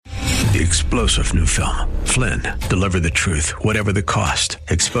The explosive new film, Flynn, deliver the truth, whatever the cost,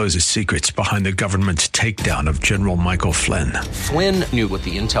 exposes secrets behind the government's takedown of General Michael Flynn. Flynn knew what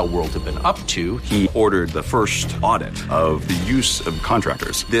the intel world had been up to. He ordered the first audit of the use of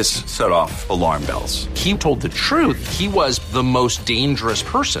contractors. This set off alarm bells. He told the truth. He was the most dangerous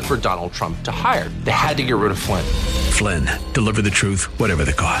person for Donald Trump to hire. They had to get rid of Flynn. Flynn, deliver the truth, whatever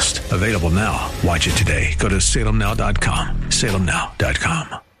the cost. Available now. Watch it today. Go to salemnow.com.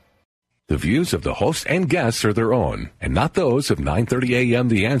 salemnow.com. The views of the host and guests are their own, and not those of 930 AM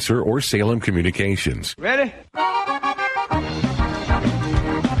The Answer or Salem Communications. Ready?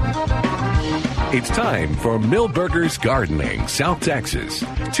 It's time for Millburgers Gardening, South Texas.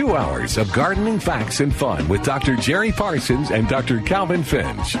 2 hours of gardening facts and fun with Dr. Jerry Parsons and Dr. Calvin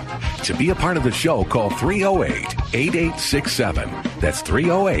Finch. To be a part of the show, call 308-8867. That's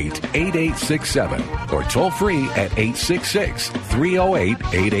 308-8867. Or toll free at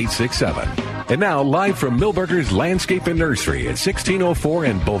 866-308-8867. And now, live from Millburgers Landscape and Nursery at 1604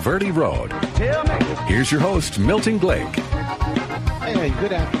 and Bulverde Road. Here's your host, Milton Blake. Hey,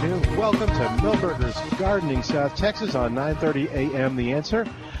 good afternoon. Welcome to Millburgers Gardening, South Texas on 930 AM The Answer.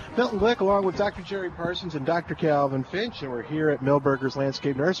 Milton Glick along with Dr. Jerry Parsons and Dr. Calvin Finch, and we're here at Millburgers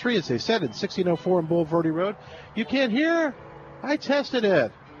Landscape Nursery, as they said, at 1604 on Bulverde Road. You can't hear? I tested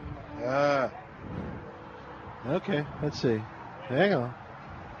it. Okay, let's see. Hang on.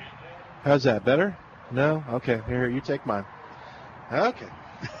 How's that, better? No? Okay, here, you take mine. Okay.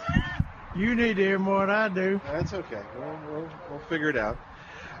 You need to hear more than I do. That's okay. We'll figure it out.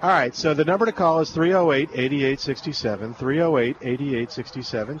 All right, so the number to call is 308-8867,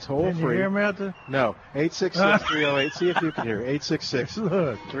 308-8867, toll Can free. you hear me out there? No, 866-308. See if you can hear.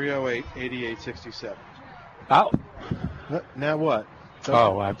 866-308-8867. Oh. Now what?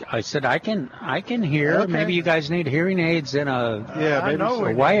 Oh, I said I can hear. Okay. Maybe you guys need hearing aids and a maybe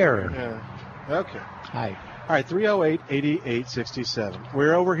wire. Yeah. Okay. Hi. All right, 308-8867.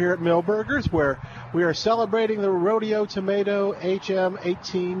 We're over here at Millburgers, where we are celebrating the Rodeo Tomato HM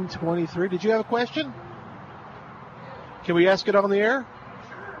 1823. Did you have a question? Can we ask it on the air?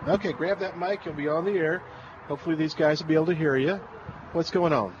 Okay, grab that mic. You'll be on the air. Hopefully these guys will be able to hear you. What's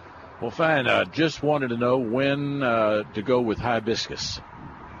going on? Well, fine. Just wanted to know when to go with hibiscus.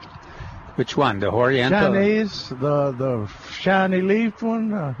 Which one? The Oriental? Chinese, the shiny leafed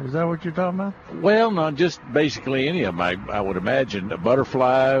one? Is that what you're talking about? Well, no, just basically any of them. I would imagine a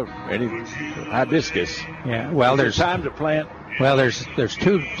butterfly, any hibiscus. Yeah. Well, there's time to plant. Well, there's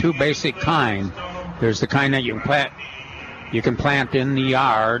two basic kind. There's the kind that you can plant in the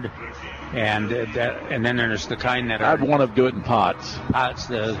yard, and then there's the kind that I'd want to do it in pots. Pots,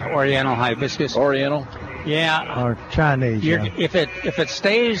 the Oriental hibiscus. Oriental. Yeah. Or Chinese. If it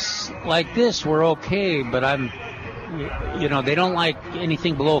stays like this, we're okay. But they don't like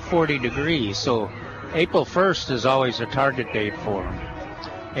anything below 40 degrees. So April 1st is always a target date for them.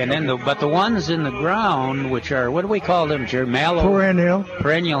 And then the ones in the ground, which are, what do we call them, Jerry? Mallow? Perennial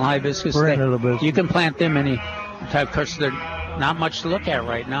hibiscus. Perennial hibiscus. You can plant them any type, because they're not much to look at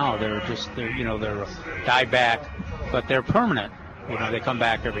right now. They're dieback, but they're permanent. They come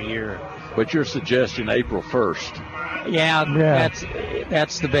back every year. But you're suggesting April 1st. Yeah.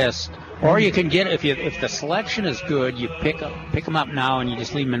 That's the best. Or you can get, if the selection is good, you pick them up now and you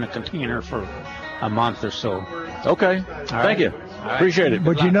just leave them in a container for a month or so. Okay. Thank you. Appreciate it.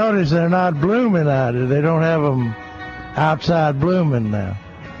 But you notice they're not blooming out. They don't have them outside blooming now.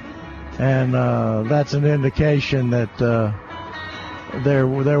 And that's an indication that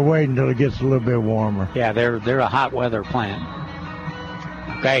they're waiting until it gets a little bit warmer. Yeah, they're a hot weather plant.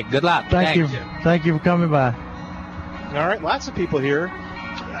 Okay, good luck. Thank you for coming by. All right, lots of people here.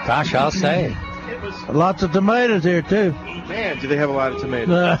 Gosh, I'll say. Lots of tomatoes here, too. Man, do they have a lot of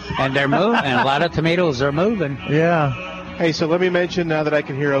tomatoes. And they're moving, and a lot of tomatoes are moving. Yeah. Hey, so let me mention now that I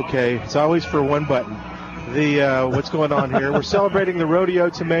can hear okay. It's always for one button. What's going on here. We're celebrating the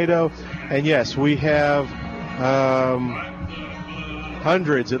Rodeo Tomato, and yes, we have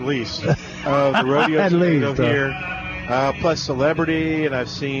hundreds at least of the Rodeo Tomato here. Plus celebrity, and I've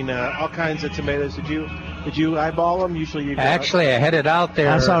seen all kinds of tomatoes. Did you eyeball them? Usually you. Actually, I headed out there.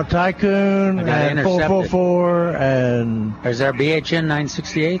 I saw Tycoon and 444 and. Is there BHN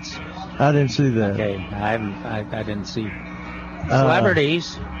 968s? I didn't see that. Okay, I didn't see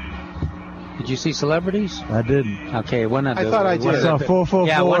celebrities. Did you see celebrities? I didn't. Okay, one of the. I thought I did. I saw 444.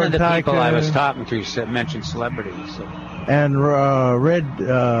 Yeah, one of the Tycoon, people I was talking to mentioned celebrities. So. And Red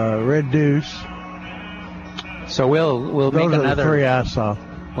Deuce. So we'll make Those are another. The three I saw.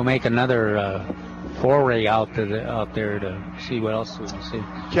 We'll make another foray out there to see what else we can see.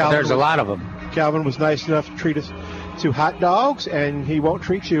 There's a lot of them. Calvin was nice enough to treat us to hot dogs, and he won't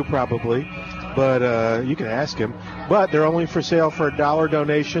treat you probably, but you can ask him. But they're only for sale for a $1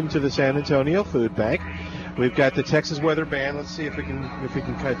 donation to the San Antonio Food Bank. We've got the Texas Weather Band. Let's see if we can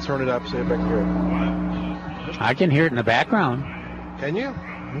kind of turn it up so everybody can hear it. I can hear it in the background. Can you?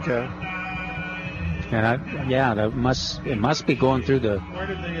 Okay. And it must be going through the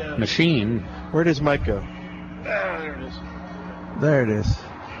machine. Where does Mike go? There it is. There it is.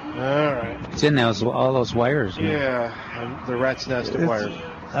 All right. It's in all those wires. Yeah, the rat's nest of wires.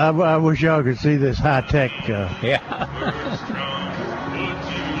 I wish y'all could see this high tech. Yeah.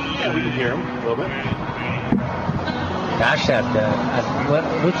 Yeah, we can hear him a little bit. Gosh,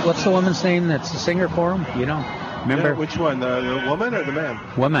 what's the woman's name that's the singer for him? You know, remember? Yeah, which one, the woman or the man?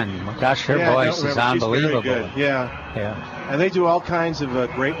 Woman. Gosh, her voice is unbelievable. She's very good. Yeah. And they do all kinds of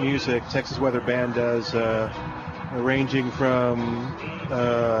great music. Texas Weather Band does, ranging from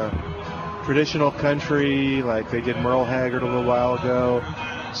traditional country, like they did Merle Haggard a little while ago,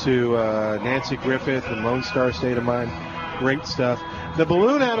 to Nancy Griffith and Lone Star State of Mind. Great stuff. The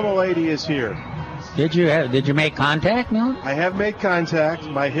balloon animal lady is here. Did you make contact, Milton? I have made contact.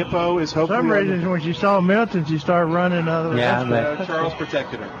 My hippo is hopefully. For some reason, when she saw Milton, she started running other. Yeah, Charles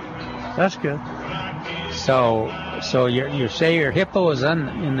protected her. That's good. So you say your hippo is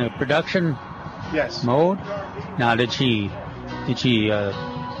in the production mode? Now, did she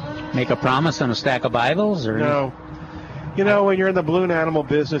make a promise on a stack of Bibles or no? You know, when you're in the balloon animal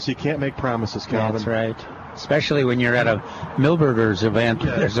business, you can't make promises, Calvin. That's right. Especially when you're at a Milberger's event,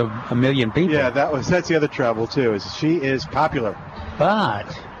 there's a million people. Yeah, that's the other trouble too. Is she is popular,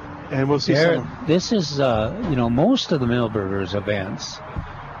 and we'll see. This is most of the Milberger's events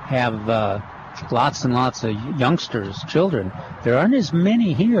have lots and lots of youngsters, children. There aren't as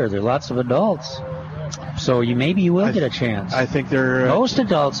many here. There are lots of adults, so maybe you will get a chance. I think they're most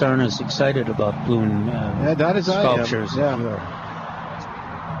adults aren't as excited about balloon sculptures. I am. Yeah.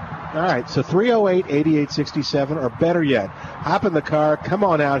 All right, so 308-8867, or better yet, hop in the car, come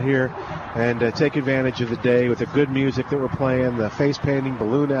on out here, and take advantage of the day with the good music that we're playing, the face painting,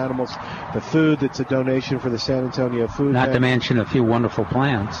 balloon animals, the food that's a donation for the San Antonio Food Bank. Not to mention a few wonderful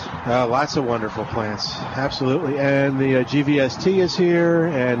plants. Lots of wonderful plants, absolutely. And the GVST is here,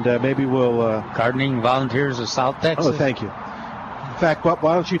 and maybe we'll... Gardening Volunteers of South Texas. Oh, thank you. In fact,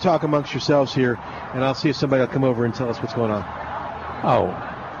 why don't you talk amongst yourselves here, and I'll see if somebody will come over and tell us what's going on. Oh,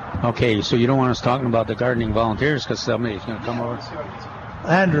 okay, so you don't want us talking about the Gardening Volunteers because somebody's going to come over?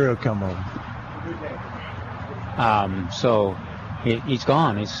 Andrew will come over. So he's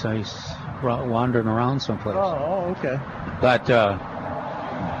gone. He's wandering around someplace. Oh, okay. But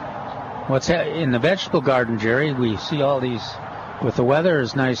in the vegetable garden, Jerry, we see all these, with the weather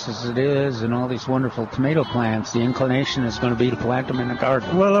as nice as it is and all these wonderful tomato plants, the inclination is going to be to plant them in the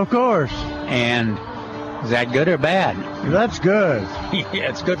garden. Well, of course. And is that good or bad? That's good. Yeah,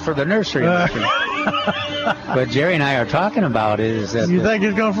 it's good for the nursery. But Jerry and I are talking about is that... You think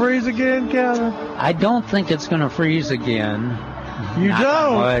it's going to freeze again, Calvin? I don't think it's going to freeze again. You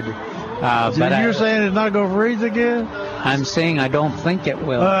don't? But you're saying it's not going to freeze again? I'm saying I don't think it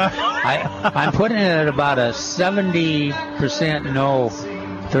will. I'm putting it at about a 70% no,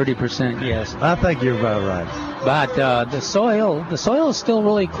 30% yes. I think you're about right. But the soil is still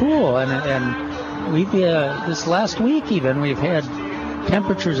really cool, and we've this last week even we've had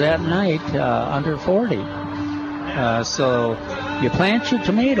temperatures at night under 40. So you plant your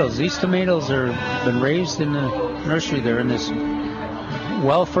tomatoes. These tomatoes been raised in the nursery. They're in this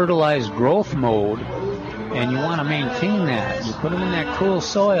well-fertilized growth mode, and you want to maintain that. You put them in that cool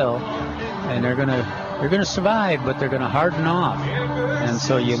soil, and they're gonna survive, but they're gonna harden off, and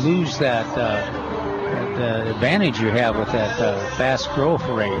so you lose that the advantage you have with that fast growth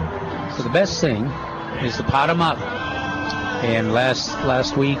rate. So the best thing is to pot them up. And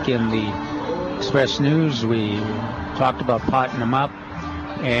last week in the Express News, we talked about potting them up,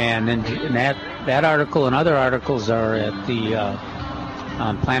 and that article and other articles are at the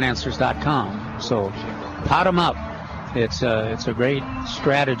on plantanswers.com. So pot them up. It's a great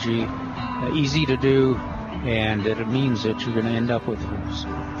strategy, easy to do, and it means that you're going to end up with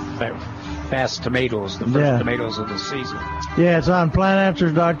fast tomatoes, the first tomatoes of the season. Yeah, it's on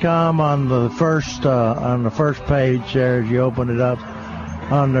plantanswers.com on the first page there. As you open it up,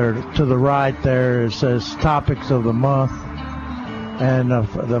 to the right there it says topics of the month, and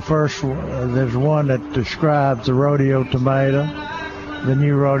the first there's one that describes the rodeo tomato, the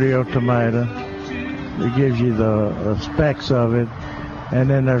new rodeo tomato. It gives you the specs of it, and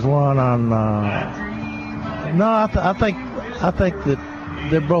then there's one on. I think that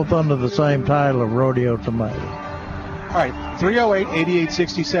they're both under the same title of rodeo tomato. All right,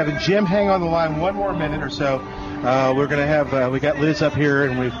 308-8867. Jim, hang on the line one more minute or so. We're going to have we got Liz up here,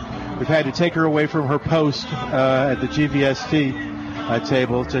 and we've had to take her away from her post at the GVST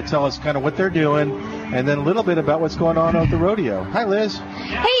table to tell us kind of what they're doing, and then a little bit about what's going on at the rodeo. Hi, Liz.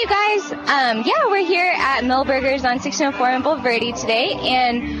 Hey, you guys. We're here at Millburgers on 1604 in Bulverde today,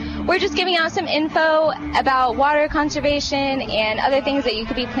 and we're just giving out some info about water conservation and other things that you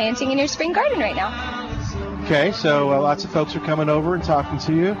could be planting in your spring garden right now. Okay, so lots of folks are coming over and talking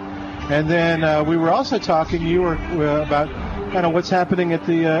to you. And then we were also talking about kind of what's happening at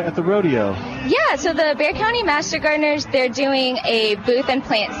the rodeo. Yeah, so the Bexar County Master Gardeners, they're doing a booth and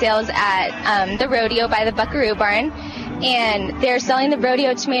plant sales at the rodeo by the Buckaroo Barn. And they're selling the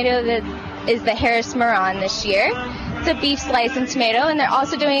rodeo tomato that is the Harris Moran this year. It's a beef slice and tomato, and they're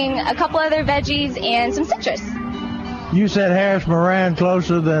also doing a couple other veggies and some citrus. You said Harris Moran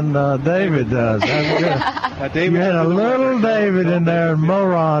closer than David does. That's good. David, you had a little David in there and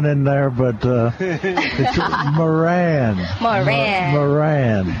Moran in there, but it's Moran.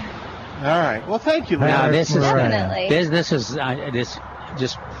 Moran. All right. Well, thank you, Liz. Now, this Definitely.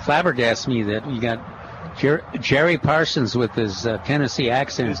 just flabbergasts me that you got Jerry Parsons with his Tennessee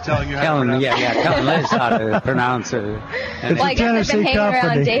accent. He's telling you how to pronounce it. telling Liz how to pronounce it. Well, I guess I've been hanging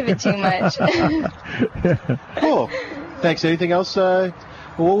around David too much. Cool. Thanks. Anything else? We'll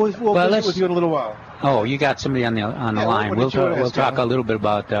visit with you in a little while. Oh, you got somebody on the line. We'll talk a little bit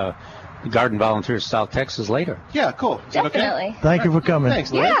about the Garden Volunteers South Texas later. Yeah, cool. Is that Definitely. okay? Thank you for coming.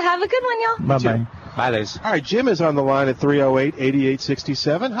 Thanks, Liz. Yeah, have a good one, y'all. Bye-bye. Bye, Liz. All right, Jim is on the line at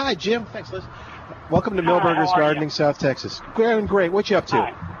 308-8867. Hi, Jim. Thanks, Liz. Welcome to Millburgers Gardening, South Texas. Great. What you up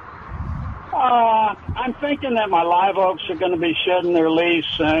to? I'm thinking that my live oaks are going to be shedding their leaves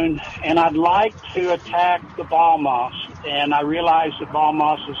soon, and I'd like to attack the ball moss. And I realize that ball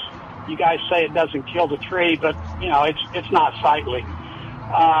moss is, you guys say it doesn't kill the tree, but, it's not sightly.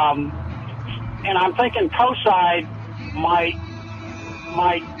 And I'm thinking Kocide might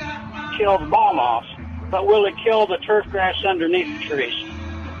kill the ball moss, but will it kill the turf grass underneath the trees?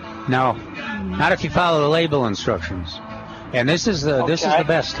 No, not if you follow the label instructions. And this is the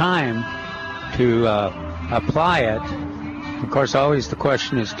best time to apply it. Of course, always the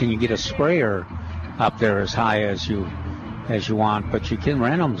question is, can you get a sprayer up there as high as you want? But you can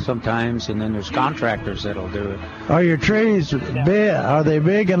rent them sometimes, and then there's contractors that'll do it. Are your trees big? Are they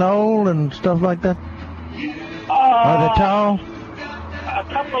big and old and stuff like that? Are they tall? A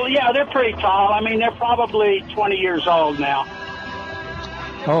couple, yeah, they're pretty tall. I mean, they're probably 20 years old now.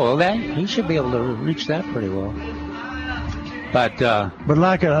 Oh, well, he should be able to reach that pretty well. But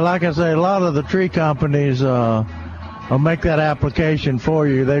like I say, a lot of the tree companies will make that application for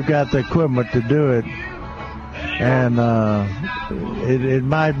you. They've got the equipment to do it, and it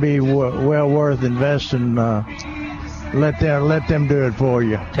might be well worth investing. Let them do it for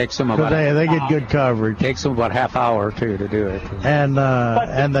you. Takes them they get good coverage. Takes them about half hour or two to do it. And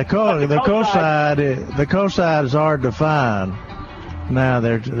the Kocide is hard to find. Now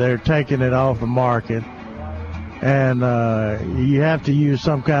they're taking it off the market, and you have to use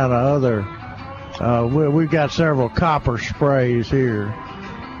some kind of other. We've got several copper sprays here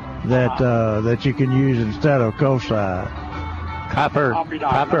that you can use instead of Kocide. Copper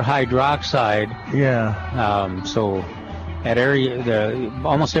hydroxide. Yeah. So at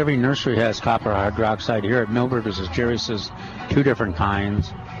almost every nursery has copper hydroxide. Here at Millburgers, as Jerry says, 2 different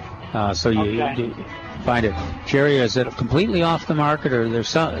kinds. So you find it. Jerry, is it completely off the market, or there's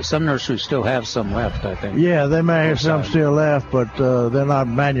some nurseries still have some left, I think? Yeah, they may have some still left, but they're not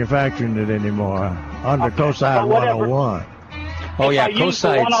manufacturing it anymore under Kocide 101. Oh, yeah,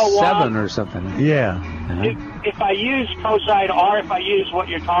 Kocide 7 or something. Yeah. Uh-huh. If I use Kocide, or if I use what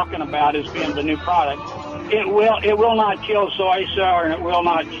you're talking about as being the new product, it will not kill soy sour, and it will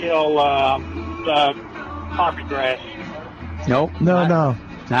not kill the poppy grass. Nope. No.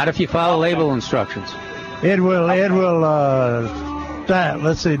 Not if you follow label instructions. It will.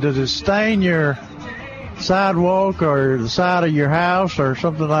 Let's see. Does it stain your sidewalk or the side of your house or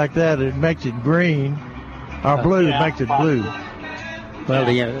something like that? It makes it green or blue. It makes it blue. Well,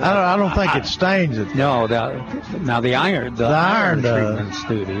 I don't think it stains it. No. The iron treatments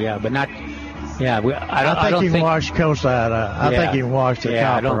do. Yeah, but not. Yeah, I think you can wash Kocide. I think you can wash the copper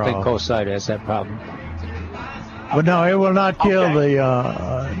off. I don't think Kocide has that problem. But no, it will not kill the.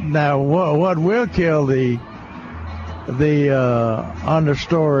 Now, what will kill the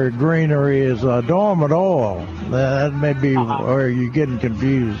understory greenery is dormant oil. That may be where you're getting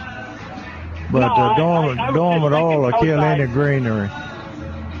confused. But dormant oil will kill any greenery.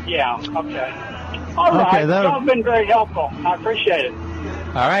 Yeah. Okay. All right. Y'all been very helpful. I appreciate it.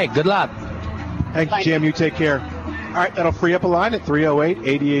 All right. Good luck. Thanks, Jim. You take care. All right, that'll free up a line at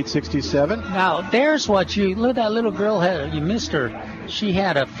 308-8867. Now, there's what look at that little girl had. You missed her. She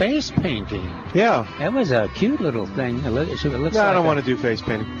had a face painting. Yeah. That was a cute little thing. It looks no, like I don't want to do face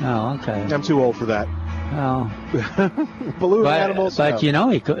painting. Oh, okay. I'm too old for that. Oh. Balloon animals? But, no. you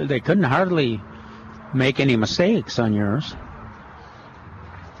know, they couldn't hardly make any mistakes on yours.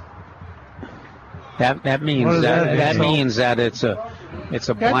 That means that means that it's a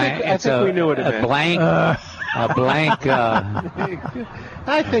blank. I think we knew what it meant. A blank.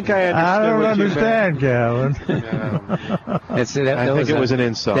 I think I understood. I don't understand, Calvin. I think it was an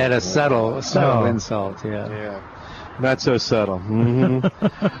insult. That a subtle insult. Yeah. Not so subtle. Mm-hmm.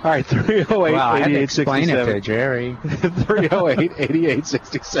 All right, 308-8867. Wow, I had to explain it to Jerry.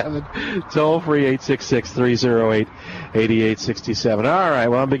 308-8867. Toll free 866-308-8867. All right,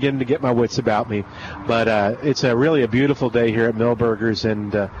 well, I'm beginning to get my wits about me. But it's really a beautiful day here at Milberger's,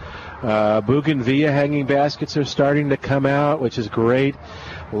 and bougainvillea hanging baskets are starting to come out, which is great.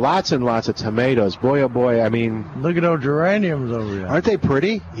 Lots and lots of tomatoes. Boy, oh boy, I mean. Look at those geraniums over there. Aren't they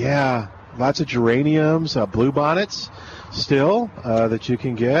pretty? Yeah. Lots of geraniums, bluebonnets still that you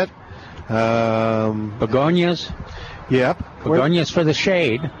can get. Begonias. Yep. Begonias for the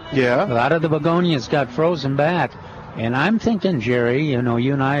shade. Yeah. A lot of the begonias got frozen back. And I'm thinking, Jerry, you know,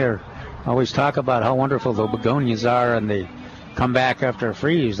 you and I always talk about how wonderful the begonias are and they come back after a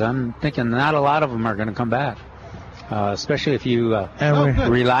freeze. I'm thinking not a lot of them are going to come back. Especially if you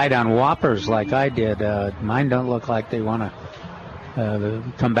relied on whoppers like I did. Mine don't look like they want to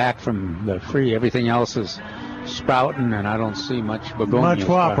come back from the free. Everything else is sprouting, and I don't see much begonia. Much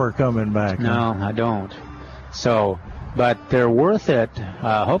whopper coming back. No, I don't. So, but they're worth it.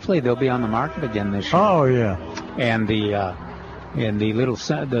 Hopefully, they'll be on the market again this year. Oh yeah. And the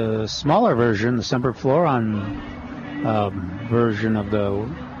smaller version, the semperfloron version of the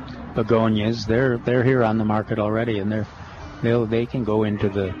begonias, they're here on the market already, and they can go into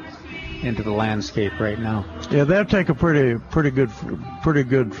the landscape right now. Yeah, they'll take a pretty good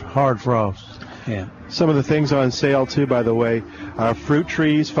hard frost. Yeah. Some of the things on sale too, by the way, fruit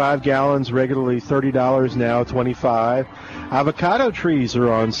trees, 5 gallons, regularly $30 now, $25. Avocado trees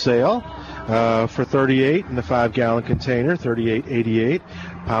are on sale for $38 in the 5-gallon container, $38.88.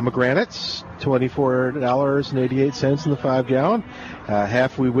 Pomegranates, $24.88 in the 5-gallon.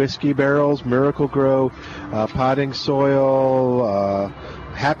 Halfway whiskey barrels, Miracle Grow potting soil.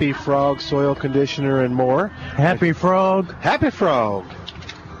 Happy Frog soil conditioner and more. Happy Frog. Happy Frog.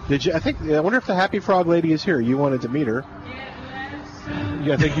 I wonder if the Happy Frog lady is here. You wanted to meet her.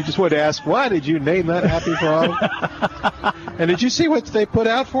 I think you just wanted to ask, why did you name that Happy Frog? And did you see what they put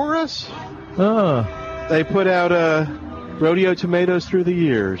out for us? They put out rodeo tomatoes through the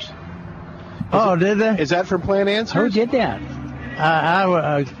years. Did they? Is that from Plant Answers? Who did that?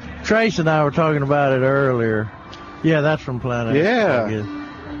 Trace and I were talking about it earlier. Yeah, that's from Plant Answers. Yeah.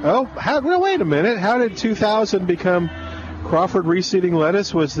 Wait a minute. How did 2000 become Crawford reseeding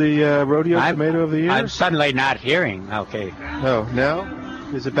lettuce was the rodeo tomato of the year? I'm suddenly not hearing. Okay. Oh, now?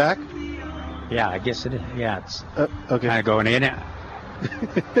 Is it back? Yeah, I guess it is. Yeah, it's okay. Kind of going in it.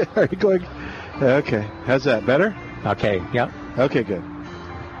 Are you going? Okay. How's that? Better? Okay. Yep. Okay, good.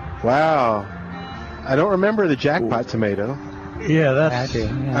 Wow. I don't remember the jackpot tomato. Yeah, I do.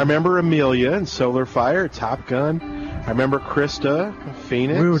 Yeah. I remember Amelia and Solar Fire, Top Gun. I remember Krista,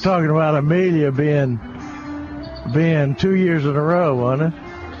 Phoenix. We were talking about Amelia being 2 years in a row, wasn't it?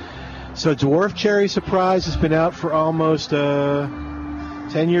 So Dwarf Cherry Surprise has been out for almost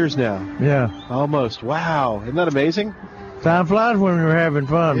 10 years now. Yeah. Almost. Wow. Isn't that amazing? Time flies when we were having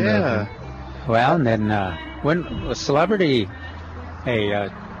fun. Yeah. Well, and then when was Celebrity a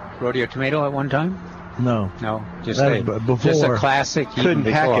rodeo tomato at one time? No. Just before. Just a classic. Couldn't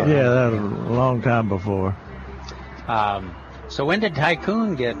hack it. Yeah, that was a long time before. So when did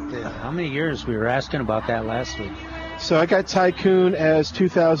Tycoon get? How many years? We were asking about that last week. So I got Tycoon as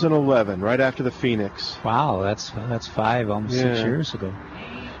 2011, right after the Phoenix. Wow, that's 5, almost 6 years ago.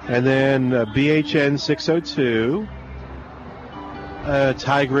 And then BHN 602,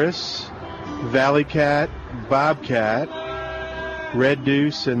 Tigress, Valley Cat, Bobcat, Red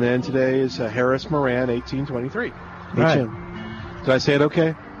Deuce, and then today is Harris Moran 1823. Right. Did I say it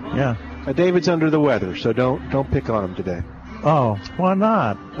okay? Yeah. David's under the weather, so don't pick on him today. Oh, why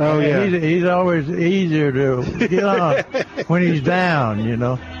not? Oh, yeah. He's always easier to get on when he's down, you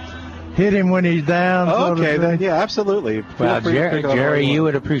know. Hit him when he's down. Okay, then, yeah, absolutely. Well, Jerry, you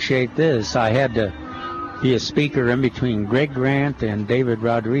would appreciate this. I had to be a speaker in between Greg Grant and David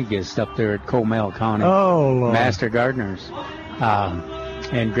Rodriguez up there at Comal County. Oh, Lord. Master Gardeners.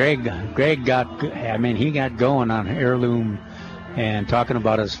 And Greg got going on heirloom and talking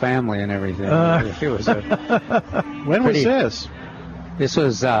about his family and everything. It was when was this? This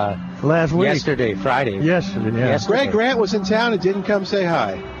was last week. Yesterday, Friday. Yesterday, yeah. Greg Grant was in town and didn't come say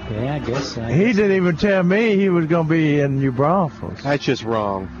hi. Yeah, I guess. He didn't even tell me he was going to be in New Braunfels. That's just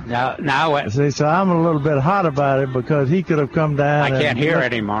wrong. Now, see, so I'm a little bit hot about it because he could have come down. I can't hear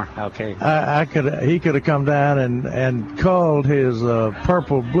anymore. Okay. He could have come down and culled his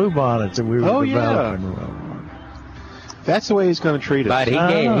purple bluebonnets that we were developing. Yeah. That's the way he's going to treat us. But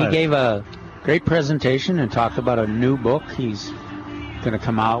he gave a great presentation and talked about a new book he's going to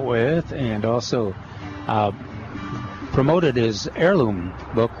come out with, and also promoted his heirloom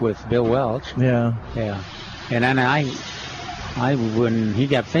book with Bill Welch. Yeah. And then I when he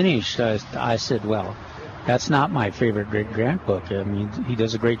got finished, I said, well, that's not my favorite Greg Grant book. I mean, he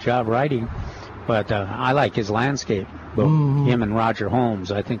does a great job writing, but I like his landscape book, him and Roger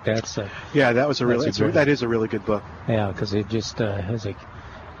Holmes. I think that's that is a really good book. Yeah, because it just has a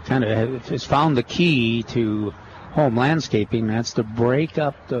kind of has found the key to home landscaping. That's to break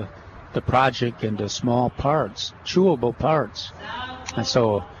up the project into small parts, chewable parts. And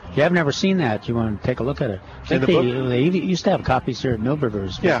so if you have never seen that, you want to take a look at it. I think they used to have copies here at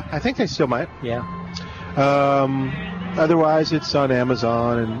Millburgers. Yeah, I think they still might. Yeah. Otherwise, it's on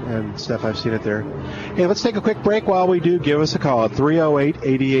Amazon and stuff. I've seen it there. Hey, let's take a quick break. While we do, give us a call at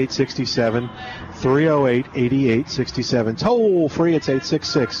 308-8867. 308-8867. Toll free, it's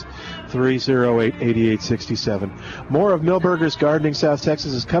 866-308-8867. More of Millburgers Gardening South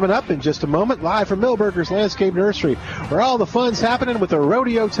Texas is coming up in just a moment, live from Millburgers Landscape Nursery, where all the fun's happening with the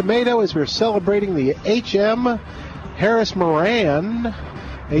rodeo tomato as we're celebrating the H.M. Harris Moran.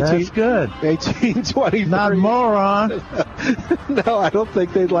 That's good. 1823. Not moron. No, I don't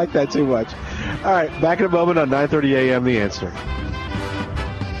think they'd like that too much. All right, back in a moment on 9:30 a.m. The Answer.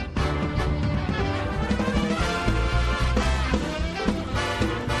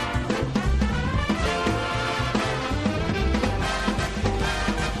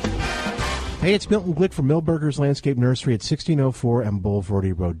 Hey, it's Milton Glick from Millburgers Landscape Nursery at 1604 and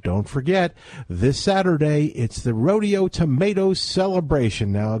Boulevardy Road. Don't forget, this Saturday, it's the Rodeo Tomato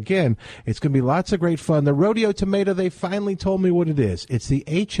Celebration. Now, again, it's going to be lots of great fun. The Rodeo Tomato, they finally told me what it is. It's the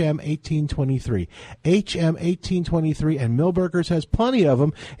HM 1823. HM 1823, and Millburgers has plenty of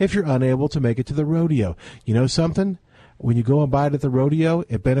them if you're unable to make it to the rodeo. You know something? When you go and buy it at the rodeo,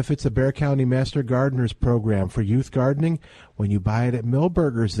 it benefits the Bexar County Master Gardeners Program for youth gardening. When you buy it at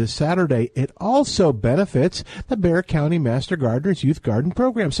Millburgers this Saturday, it also benefits the Bexar County Master Gardeners Youth Garden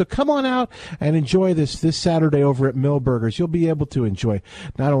Program. So come on out and enjoy this Saturday over at Millburgers. You'll be able to enjoy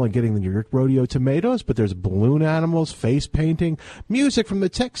not only getting your rodeo tomatoes, but there's balloon animals, face painting, music from the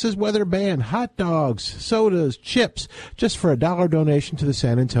Texas Weather Band, hot dogs, sodas, chips, just for $1 donation to the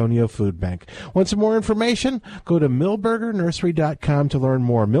San Antonio Food Bank. Want some more information? Go to millburgernursery.com to learn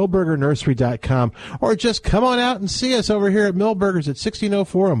more. millburgernursery.com, or just come on out and see us over here at Millburgers at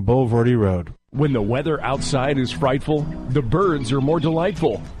 1604 on Boulevardy Road. When the weather outside is frightful, the birds are more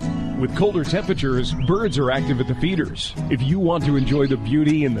delightful. With colder temperatures, birds are active at the feeders. If you want to enjoy the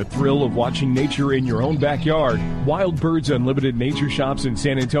beauty and the thrill of watching nature in your own backyard, Wild Birds Unlimited Nature Shops in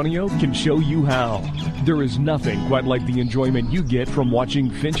San Antonio can show you how. There is nothing quite like the enjoyment you get from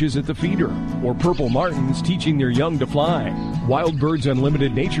watching finches at the feeder or purple martins teaching their young to fly. Wild Birds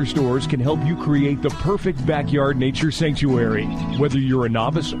Unlimited Nature Stores can help you create the perfect backyard nature sanctuary, whether you're a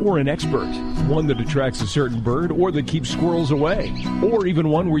novice or an expert, one that attracts a certain bird or that keeps squirrels away, or even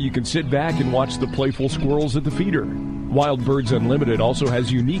one where you can sit back and watch the playful squirrels at the feeder. Wild Birds Unlimited also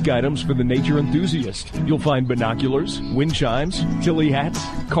has unique items for the nature enthusiast. You'll find binoculars, wind chimes, tilly hats,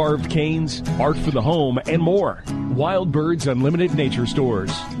 carved canes, art for the home, and more. Wild Birds Unlimited Nature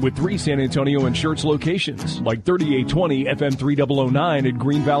Stores, with 3 San Antonio and Schertz locations, like 3820 FM 3009 at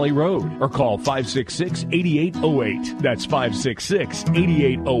Green Valley Road, or call 566-8808. That's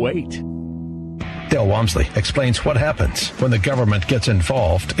 566-8808. Dale Walmsley explains what happens when the government gets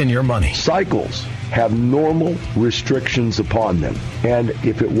involved in your money. Cycles have normal restrictions upon them. And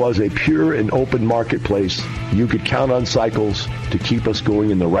if it was a pure and open marketplace, you could count on Cycles to keep us going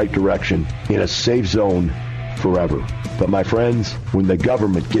in the right direction in a safe zone forever. But my friends, when the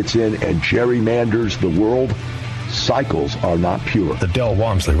government gets in and gerrymanders the world, Cycles are not pure. The Dale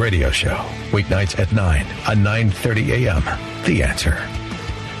Walmsley Radio Show, weeknights at 9 on 9:30 a.m. The Answer.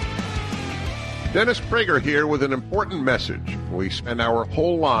 Dennis Prager here with an important message. We spend our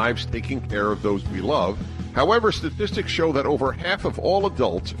whole lives taking care of those we love, However, statistics show that over half of all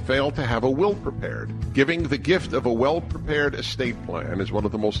adults fail to have a will prepared. Giving the gift of a well-prepared estate plan is one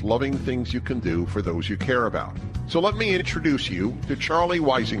of the most loving things you can do for those you care about. So let me introduce you to Charlie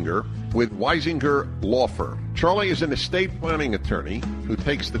Weisinger with Weisinger Law Firm. Charlie is an estate planning attorney who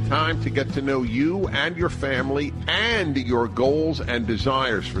takes the time to get to know you and your family and your goals and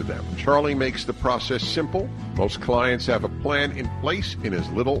desires for them. Charlie makes the process simple. Most clients have a plan in place in as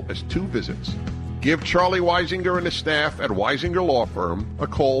little as 2 visits. Give Charlie Weisinger and his staff at Weisinger Law Firm a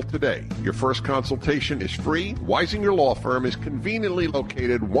call today. Your first consultation is free. Weisinger Law Firm is conveniently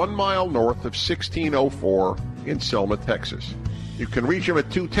located 1 mile north of 1604 in Selma, Texas. You can reach them at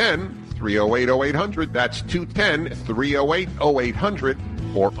 210-308-0800. That's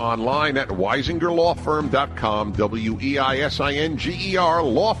 210-308-0800. Or online at weisingerlawfirm.com, WEISINGER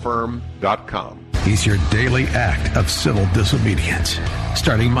lawfirm.com. He's your daily act of civil disobedience.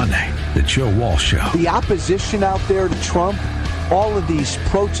 Starting Monday, The Joe Walsh Show. The opposition out there to Trump, all of these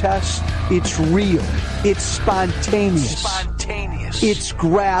protests, it's real. It's spontaneous. It's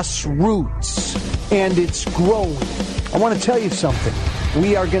grassroots. And it's growing. I want to tell you something.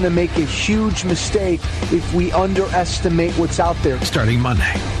 We are going to make a huge mistake if we underestimate what's out there. Starting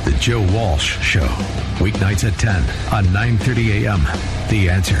Monday, The Joe Walsh Show. Weeknights at 10 on 9:30 a.m. The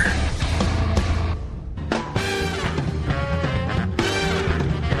Answer.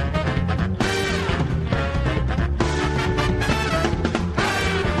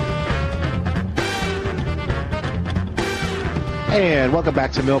 And welcome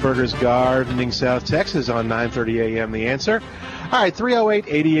back to Milberger's Gardening, South Texas on 9:30 a.m. The Answer. All right,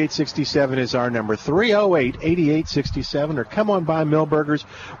 308-8867 is our number, 308-8867, or come on by Milberger's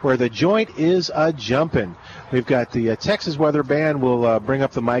where the joint is a-jumpin'. We've got the Texas Weather Band. We'll bring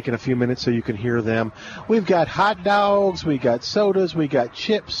up the mic in a few minutes so you can hear them. We've got hot dogs, we got sodas, we got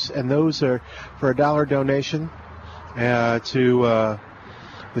chips, and those are for $1 donation to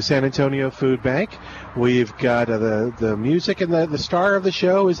the San Antonio Food Bank. We've got the music, and the star of the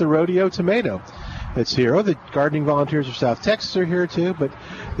show is the Rodeo Tomato that's here. Oh, the gardening volunteers of South Texas are here too, but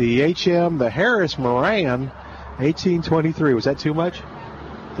the HM, the Harris Moran 1823. Was that too much?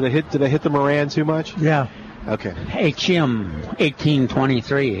 Did I hit the Moran too much? Yeah. Okay. HM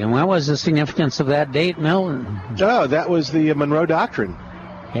 1823. And what was the significance of that date, Mel? Oh, that was the Monroe Doctrine.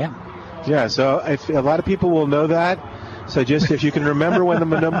 Yeah. Yeah, so if a lot of people will know that. So just if you can remember when the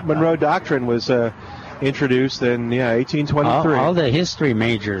Monroe Doctrine was introduced, then, 1823. All the history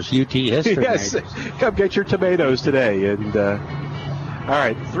majors, UT history yes, majors. Come get your tomatoes today. And all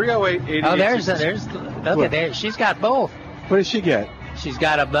right, 308-8867. Oh, look at there. She's got both. What does she get? She's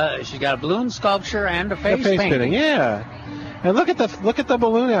got a balloon sculpture and a face painting. Yeah. And look at the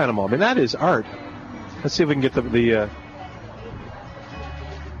balloon animal. I mean, that is art. Let's see if we can get the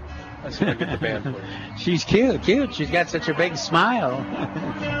Let's see if I can get the band for you. She's cute. She's got such a big smile.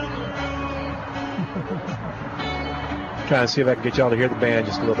 Trying to see if I can get y'all to hear the band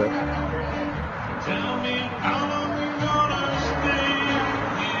just a little bit.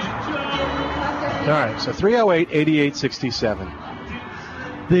 All right, so 308-8867.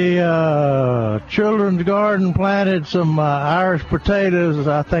 The children's garden planted some Irish potatoes,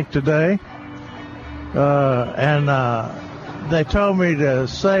 I think, today. And they told me to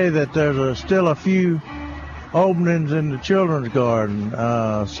say that there's still a few openings in the children's garden.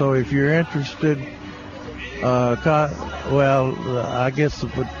 So if you're interested, I guess I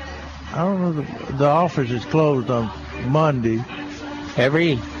don't know. The office is closed on Monday.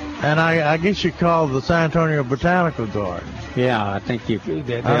 And I guess you call the San Antonio Botanical Garden. Yeah, I think I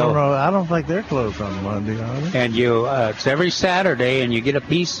don't know. I don't think they're closed on Monday, are they? And it's every Saturday, and you get a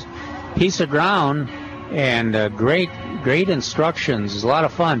piece of ground and great instructions. It's a lot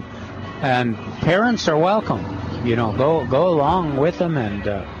of fun, and parents are welcome. Go along with them, and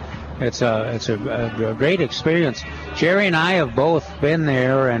it's a great experience. Jerry and I have both been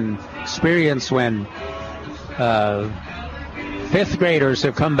there and experienced when fifth graders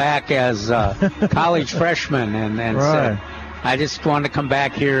have come back as college freshmen and right. said, I just wanted to come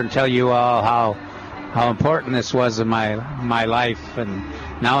back here and tell you all how important this was in my life, and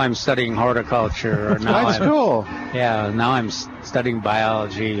now I'm studying horticulture. Or now That's cool. Yeah, now I'm studying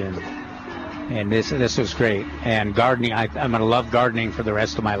biology, and this was great. And gardening, I'm going to love gardening for the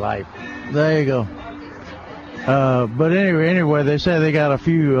rest of my life. There you go. But anyway, they say they got a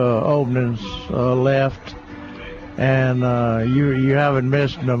few openings left, and you haven't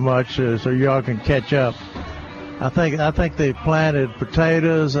missed them much, so y'all can catch up. I think they planted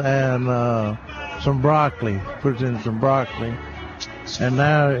potatoes and some broccoli. Put in some broccoli, and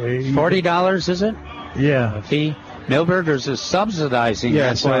now $40, is it? Yeah. A fee. Milberger's is subsidizing. Yeah,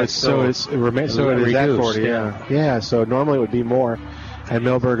 that's why so it is at 40. Yeah. So normally it would be more, and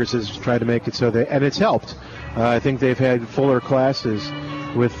Milberger's has tried to make it so and it's helped. I think they've had fuller classes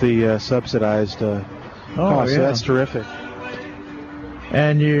with the subsidized cost. Yeah. So that's terrific.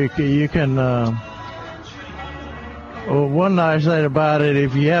 And you can. Well, one nice thing about it,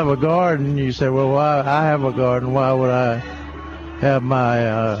 if you have a garden, you say, well, why I have a garden, why would I have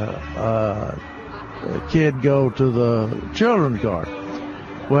my kid go to the children's garden?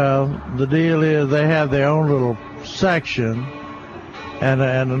 Well, the deal is they have their own little section, and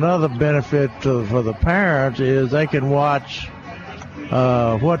another benefit for the parents is they can watch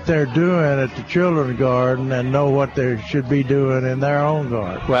what they're doing at the children's garden and know what they should be doing in their own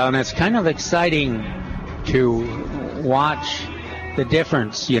garden. Well, and it's kind of exciting to watch the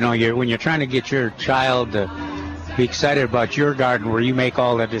difference. You know, when you're trying to get your child to be excited about your garden where you make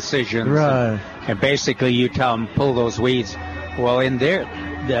all the decisions. Right. And basically you tell them, pull those weeds. Well, in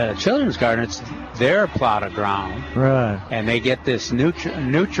the children's garden, it's their plot of ground. Right. And they get this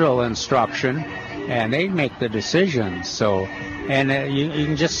neutral instruction, and they make the decisions. So, and you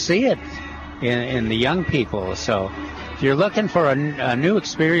can just see it in the young people. So if you're looking for a new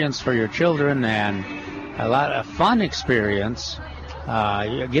experience for your children and a lot of fun experience,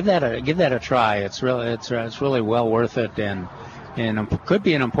 give that a try. It's really well worth it, and could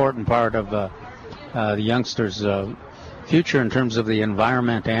be an important part of the youngsters' future in terms of the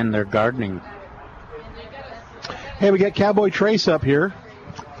environment and their gardening. Hey, we got Cowboy Trace up here.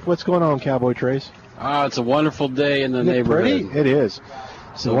 What's going on, Cowboy Trace? It's a wonderful day in the neighborhood. Pretty? It is.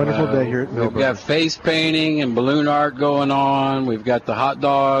 It's a wonderful day here at Milberger. We've got face painting and balloon art going on. We've got the hot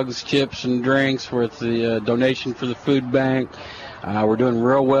dogs, chips, and drinks with the donation for the food bank. We're doing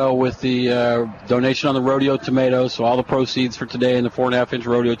real well with the donation on the rodeo tomatoes. So all the proceeds for today and the 4.5-inch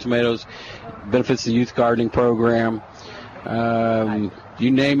rodeo tomatoes benefits the youth gardening program.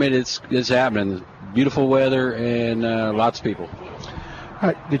 You name it, it's happening. Beautiful weather and lots of people. All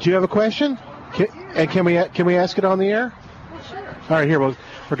right. Did you have a question? Can we ask it on the air? All right, here, we're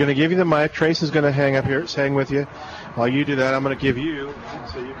going to give you the mic. Trace is going to hang up here, hang with you. While you do that, I'm going to give you,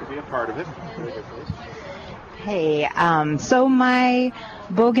 so you can be a part of it. Hey, so my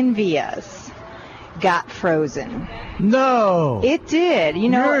bougainvilleas got frozen. No. It did. You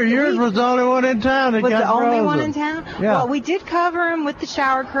know, yours was the only one in town that got frozen. Was the only one in town? Yeah. Well, we did cover them with the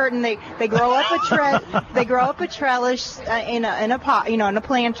shower curtain. They grow up a trellis in a pot, in a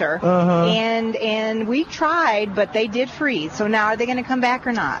planter. Uh-huh. And we tried, but they did freeze. So now are they going to come back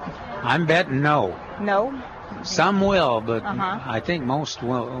or not? I'm betting no. No. Some will, but I think most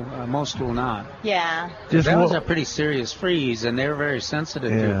will not. Yeah. That was a pretty serious freeze, and they're very sensitive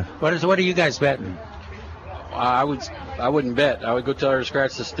to it. What are you guys betting? I wouldn't bet. I would go tell her to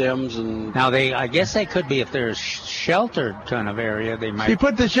scratch the stems and. Now I guess they could be if they're a sheltered kind of area. They might. You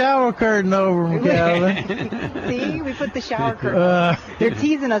put the shower curtain over them, Calvin. See, we put the shower curtain. They're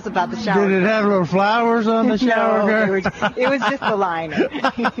teasing us about the shower curtain. Did it have little flowers on the shower curtain? It was just the liner.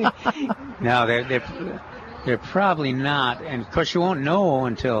 No, they're probably not, and of course you won't know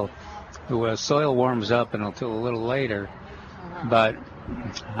until the soil warms up and until a little later. But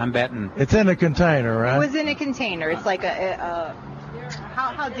I'm betting it's in a container, right? It was in a container. It's like how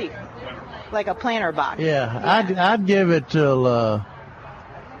deep? Like a planter box. Yeah. I'd give it till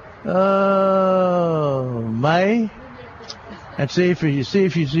May, and see if you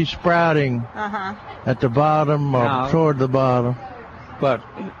see sprouting at the bottom or toward the bottom. But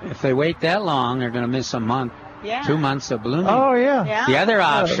if they wait that long, they're going to miss a month, 2 months of blooming. Oh yeah. The other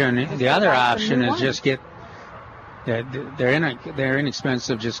option is just get. They're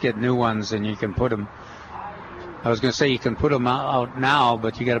inexpensive. Just get new ones, and you can put them. I was going to say you can put them out now,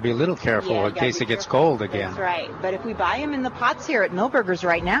 but you got to be a little careful in case it gets cold again. That's right. But if we buy them in the pots here at Milberger's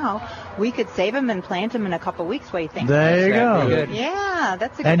right now, we could save them and plant them in a couple weeks. What do you think? There you go. Yeah,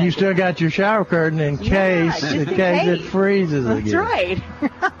 that's a good And you idea. still got your shower curtain in case it freezes again. That's right.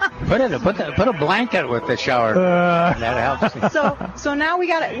 Put a blanket with the shower. That helps. So now we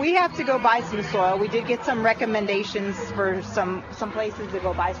have to go buy some soil. We did get some recommendations for some places to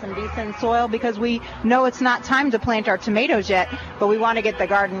go buy some decent soil because we know it's not time to plant our tomatoes yet, but we want to get the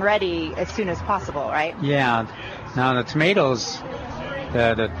garden ready as soon as possible, right? Yeah. Now the tomatoes,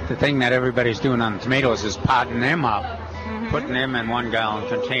 the thing that everybody's doing on the tomatoes is potting them up, putting them in 1-gallon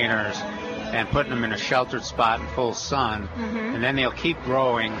containers, and putting them in a sheltered spot in full sun, and then they'll keep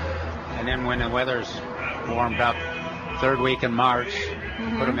growing. And then when the weather's warmed up, third week in March,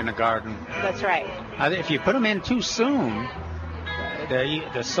 put them in the garden. That's right. If you put them in too soon,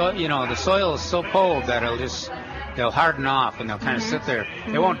 the soil is so cold that it'll just they'll harden off and they'll kind of sit there.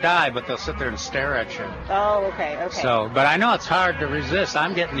 They won't die, but they'll sit there and stare at you. Oh, okay. So, but I know it's hard to resist.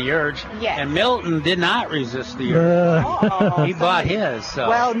 I'm getting the urge. Yes. And Milton did not resist the urge. He bought his. So.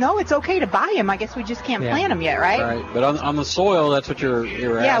 Well, no, it's okay to buy them. I guess we just can't plant them yet, right? Right. But on the soil, that's what you're asking.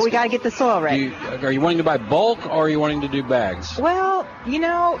 Yeah, we got to get the soil ready. Are you wanting to buy bulk or are you wanting to do bags? Well,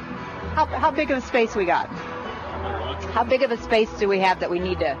 how big of a space we got? How big of a space do we have that we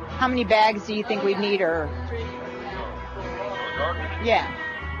need to? How many bags do you think we need? Or yeah,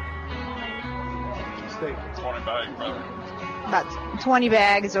 20 bags, brother. About 20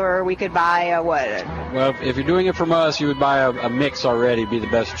 bags, or we could buy a what? Well, if you're doing it from us, you would buy a mix already. Be the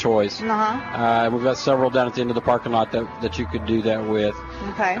best choice. We've got several down at the end of the parking lot that you could do that with.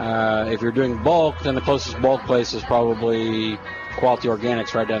 Okay. If you're doing bulk, then the closest bulk place is probably Quality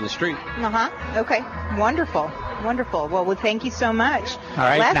Organics right down the street. Okay. Wonderful. Well, thank you so much. All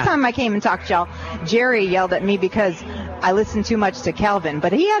right, Last time I came and talked to y'all, Jerry yelled at me because I listened too much to Calvin,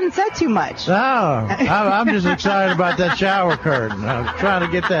 but he hadn't said too much. No, I'm just excited about that shower curtain. I was trying to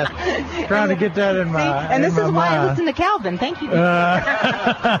get that in my. And this is why mind. I listen to Calvin. Thank you.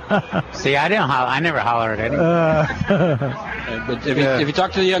 See, I never holler at anyone. But if you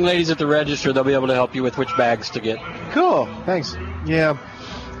talk to the young ladies at the register, they'll be able to help you with which bags to get. Cool. Thanks. Yeah,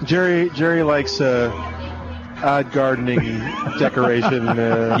 Jerry likes odd gardening decoration.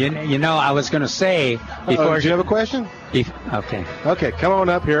 I was going to say before. Do you have a question? Okay. Okay, come on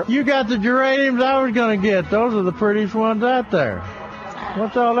up here. You got the geraniums I was going to get. Those are the prettiest ones out there.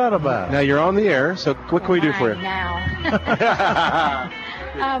 What's all that about? Now you're on the air, so what can we do for you? Now.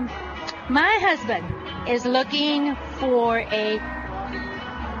 My husband is looking for a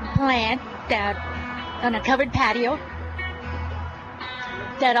plant on a covered patio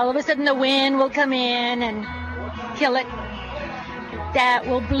that all of a sudden the wind will come in and kill it, that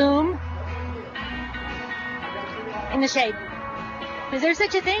will bloom in the shade. Is there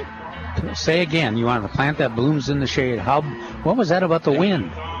such a thing? Say again. You want a plant that blooms in the shade. What was that about the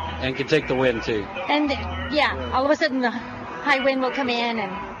wind? And can take the wind too. And all of a sudden the high wind will come in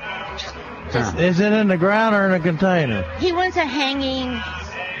and Is it in the ground or in a container? he wants a hanging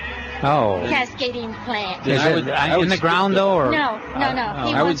cascading plant. Is it in the ground though, or No.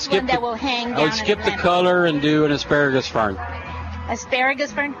 He wants one that will hang down. I would skip the color and do an asparagus fern.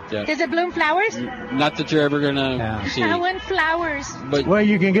 Asparagus fern? Yeah. Does it bloom flowers? Not that you're ever gonna see. I want flowers. Well,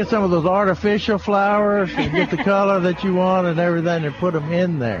 you can get some of those artificial flowers and get the color that you want and everything and put them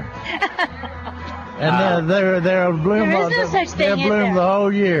in there. And they'll bloom. There is no such thing, They'll is bloom there? the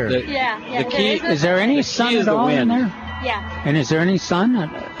whole year. The key is there any sun at all in there? Yeah. And is there any sun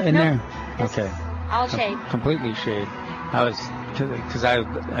in there? Okay. All shade. Completely shade. Because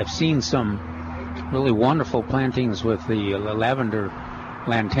I've seen some really wonderful plantings with the lavender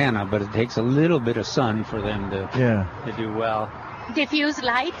lantana, but it takes a little bit of sun for them to do well. Diffuse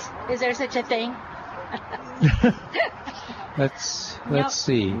light? Is there such a thing? Let's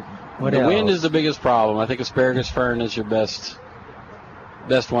see. What the else? wind is the biggest problem. I think asparagus fern is your best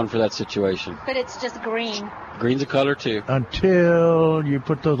one for that situation. But it's just green. Green's a color too. Until you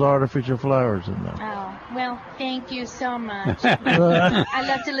put those artificial flowers in them. Oh, well, thank you so much. I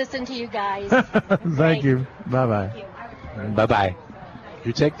love to listen to you guys. Thank you. Bye-bye. Bye-bye.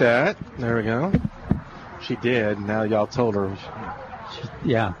 You take that. There we go. She did. Now y'all told her.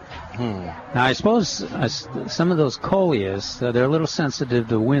 Yeah. Now, I suppose some of those coleus, they're a little sensitive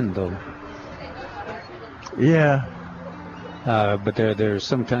to wind, though. Yeah. But they're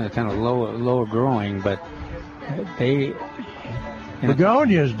some kind of lower growing, but they.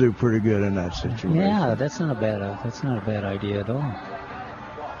 Begonias do pretty good in that situation. Yeah, that's not a bad idea at all.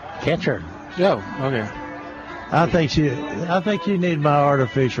 Catcher. Oh, okay. I think you need my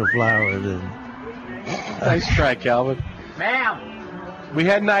artificial flowers. Nice try, Calvin. Ma'am. We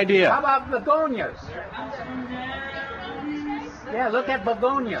had an idea. How about begonias? Yeah, look at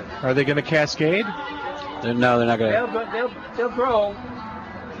begonias. Are they going to cascade? No, they're not going to. They'll grow.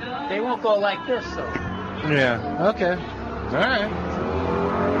 They won't go like this, though. Yeah. Okay. All right.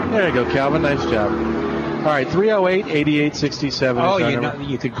 There you go, Calvin. Nice job. All right, 308-8867. Oh,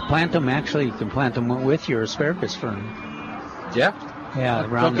 you could plant them. Actually, you can plant them with your asparagus fern. Yeah? Yeah.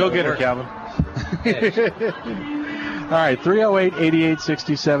 Go get her, Calvin. All right,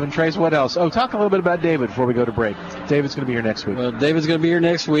 308-8867. Trace, what else? Oh, talk a little bit about David before we go to break. David's going to be here next week. Well, David's going to be here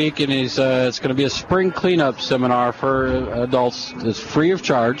next week, and it's going to be a spring cleanup seminar for adults. It's free of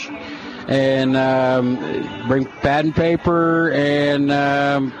charge. And bring pad and paper, and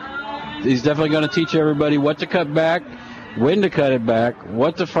he's definitely going to teach everybody what to cut back, when to cut it back,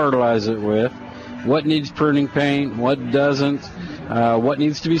 what to fertilize it with, what needs pruning paint, what doesn't, what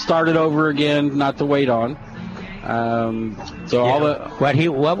needs to be started over again, not to wait on. What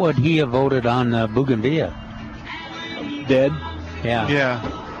would he have voted on Bougainvillea? Dead. Yeah.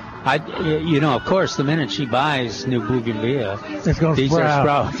 Of course, the minute she buys new Bougainvillea, it's going to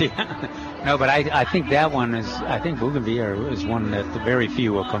sprout. Yeah. No, but I think that one is. I think Bougainvillea is one that very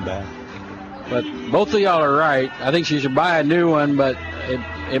few will come back. But both of y'all are right. I think she should buy a new one, but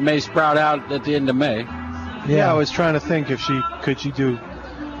it may sprout out at the end of May. Yeah, I was trying to think if she could do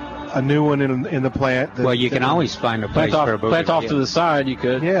a new one in the plant. You can always find a place for a Bougainvillea. Plant off to the side, you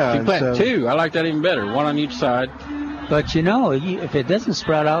could. Yeah. You plant two. I like that even better. One on each side. But if it doesn't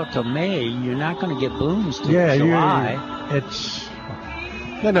sprout out till May, you're not going to get blooms till July. It's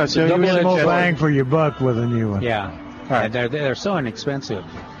you get more bang for your buck with a new one. Yeah. All right. They're so inexpensive.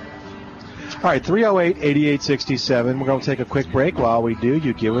 All right, 308-8867. We're going to take a quick break. While we do,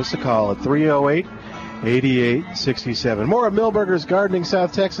 you give us a call at 308-8867. More of Milberger's Gardening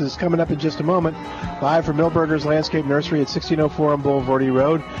South Texas is coming up in just a moment. Live from Milberger's Landscape Nursery at 1604 on Boulevardy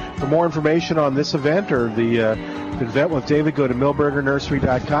Road. For more information on this event or the event with David, go to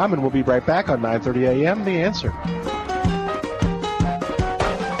milbergernursery.com, and we'll be right back on 9:30 a.m. The Answer.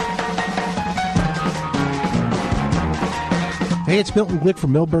 Hey, it's Milton Glick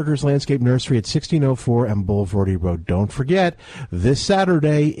from Milberger's Landscape Nursery at 1604 on Boulevardy Road. Don't forget, this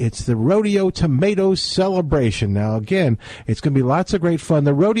Saturday, it's the Rodeo Tomato Celebration. Now, again, it's going to be lots of great fun.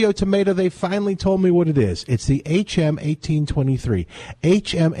 The Rodeo Tomato, they finally told me what it is. It's the HM1823.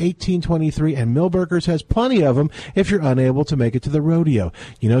 HM1823, and Milberger's has plenty of them if you're unable to make it to the rodeo.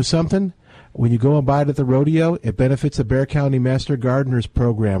 You know something? When you go and buy it at the rodeo, it benefits the Bexar County Master Gardeners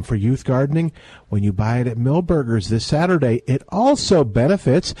Program for youth gardening. When you buy it at Milberger's this Saturday, it also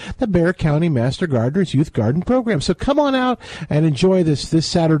benefits the Bexar County Master Gardeners Youth Garden Program. So come on out and enjoy this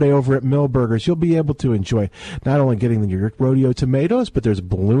Saturday over at Milberger's. You'll be able to enjoy not only getting your rodeo tomatoes, but there's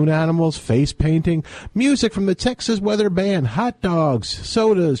balloon animals, face painting, music from the Texas Weather Band, hot dogs,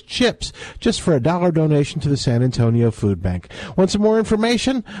 sodas, chips, just for $1 donation to the San Antonio Food Bank. Want some more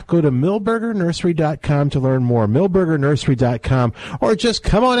information? Go to milbergernursery.com to learn more. milbergernursery.com, or just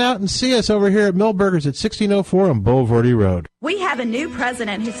come on out and see us over here at Milberger's at 1604 on Boulevardy Road. We have a new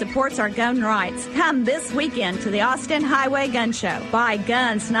president who supports our gun rights. Come this weekend to the Austin Highway Gun Show. Buy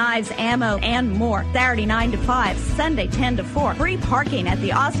guns, knives, ammo, and more. Saturday 9 to 5, Sunday 10 to 4. Free parking at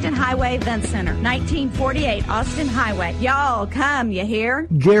the Austin Highway Event Center, 1948 Austin Highway. Y'all come, you hear?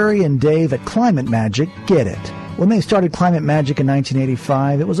 Gary and Dave at Climate Magic get it. When they started Climate Magic in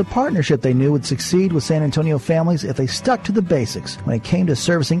 1985, it was a partnership they knew would succeed with San Antonio families if they stuck to the basics when it came to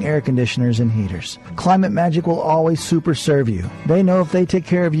servicing air conditioners and heaters. Climate Magic will always super serve you. They know if they take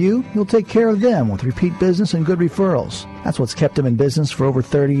care of you, you'll take care of them with repeat business and good referrals. That's what's kept them in business for over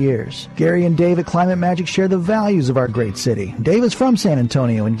 30 years. Gary and Dave at Climate Magic share the values of our great city. Dave is from San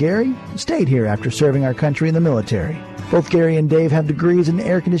Antonio, and Gary stayed here after serving our country in the military. Both Gary and Dave have degrees in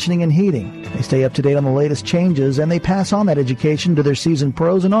air conditioning and heating. They stay up to date on the latest changes, and they pass on that education to their seasoned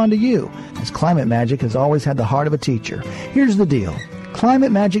pros and on to you, as Climate Magic has always had the heart of a teacher. Here's the deal.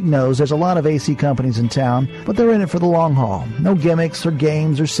 Climate Magic knows there's a lot of AC companies in town, but they're in it for the long haul. No gimmicks or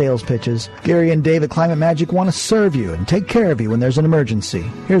games or sales pitches. Gary and Dave at Climate Magic want to serve you and take care of you when there's an emergency.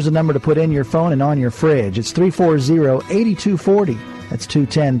 Here's the number to put in your phone and on your fridge. It's 340-8240. That's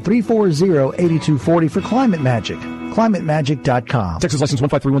 210-340-8240 for Climate Magic. ClimateMagic.com. Texas license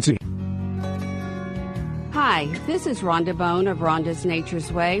 1531C. Hi, this is Rhonda Bone of Rhonda's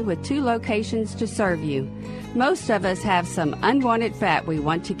Nature's Way with 2 locations to serve you. Most of us have some unwanted fat we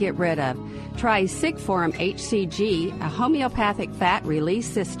want to get rid of. Try Sigforum HCG, a homeopathic fat release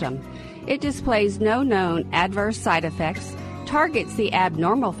system. It displays no known adverse side effects, targets the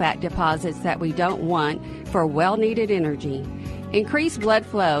abnormal fat deposits that we don't want for well-needed energy. Increase blood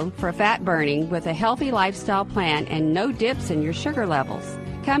flow for fat burning with a healthy lifestyle plan and no dips in your sugar levels.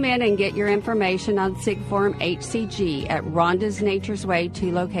 Come in and get your information on Sigforum HCG at Rhonda's Nature's Way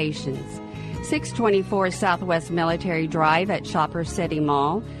 2 locations. 624 Southwest Military Drive at Shopper City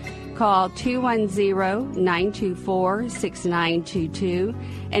Mall. Call 210-924-6922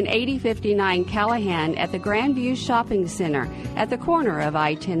 and 8059 Callahan at the Grandview Shopping Center at the corner of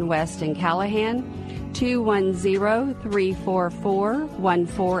I-10 West and Callahan.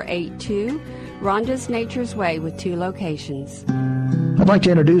 210-344-1482. Rhonda's Nature's Way with 2 locations. I'd like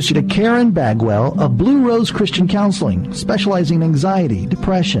to introduce you to Karen Bagwell of Blue Rose Christian Counseling, specializing in anxiety,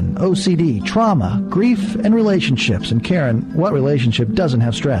 depression, OCD, trauma, grief, and relationships. And Karen, what relationship doesn't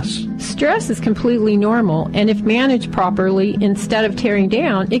have stress? Stress is completely normal, and if managed properly, instead of tearing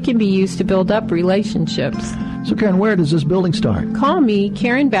down, it can be used to build up relationships. So, Karen, where does this building start? Call me,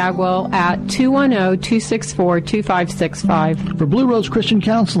 Karen Bagwell, at 210-264-2565. For Blue Rose Christian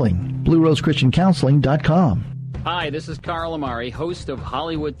Counseling, BlueRoseChristianCounseling.com. Hi, this is Carl Amari, host of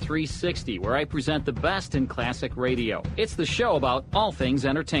Hollywood 360, where I present the best in classic radio. It's the show about all things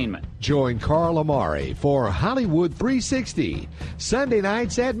entertainment. Join Carl Amari for Hollywood 360, Sunday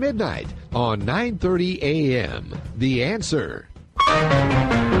nights at midnight on 9:30 a.m. The Answer.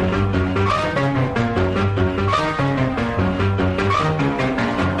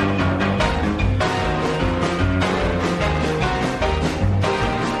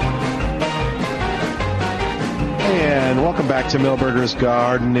 And welcome back to Millburgers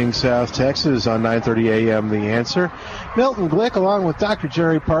Gardening, South Texas on 9:30 a.m. The Answer. Milton Glick along with Dr.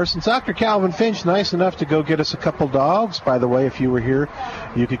 Jerry Parsons. Dr. Calvin Finch, nice enough to go get us a couple dogs. By the way, if you were here,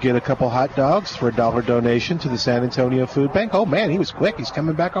 you could get a couple hot dogs for a $1 donation to the San Antonio Food Bank. Oh, man, he was quick. He's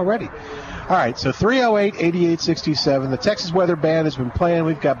coming back already. All right, so 308-8867. The Texas Weather Band has been playing.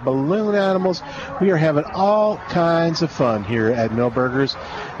 We've got balloon animals. We are having all kinds of fun here at Millburgers.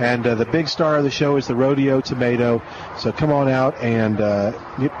 And the big star of the show is the Rodeo Tomato. So come on out and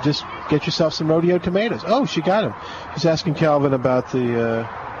just get yourself some Rodeo tomatoes. Oh, she got them. She's asking Calvin about the,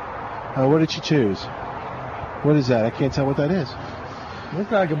 what did she choose? What is that? I can't tell what that is.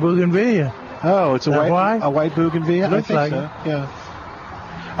 Looks like a bougainvillea. Oh, it's a white? A white bougainvillea? Looks I think like so. Yeah.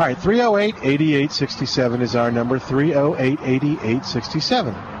 All right, 308-8867 is our number,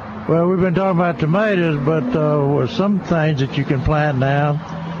 308-8867. Well, we've been talking about tomatoes, but some things that you can plant now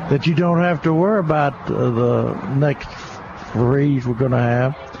that you don't have to worry about the next freeze we're going to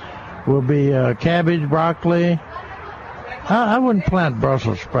have will be cabbage, broccoli. I wouldn't plant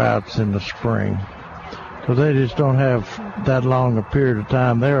Brussels sprouts in the spring because they just don't have that long a period of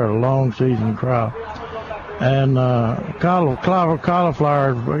time. They're a long season crop. And cauliflower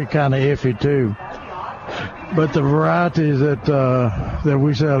is kind of iffy too. But the varieties that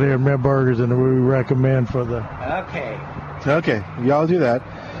we sell here at Millburgers and that we recommend for the... Okay, y'all do that.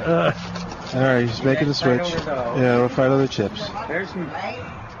 All right, he's making the switch. Yeah, we'll fight other chips. There's some...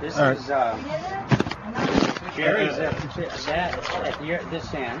 This All right. is Jerry's at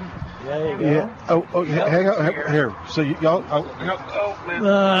this end. There you go. Yeah. Oh, hang on. Here. So y'all...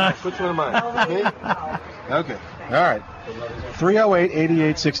 Which one am I? Me? Okay. All right.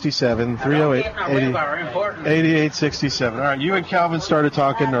 308-8867. 308-8867. All right. You and Calvin started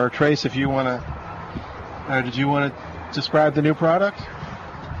talking, or Trace, if you want to... did you want to describe the new product?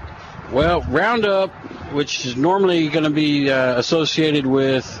 Well, Roundup, which is normally going to be associated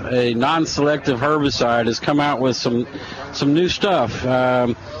with a non-selective herbicide, has come out with some new stuff,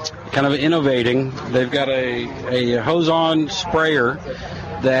 kind of innovating. They've got a hose-on sprayer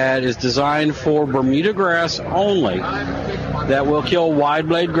that is designed for Bermuda grass only, that will kill wide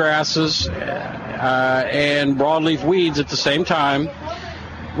blade grasses and broadleaf weeds at the same time,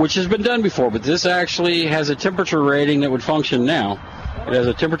 which has been done before, but this actually has a temperature rating that would function now. It has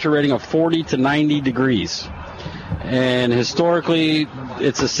a temperature rating of 40 to 90 degrees. And historically,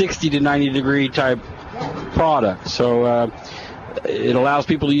 it's a 60 to 90 degree type product. So it allows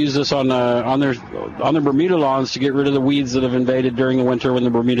people to use this on their Bermuda lawns to get rid of the weeds that have invaded during the winter when the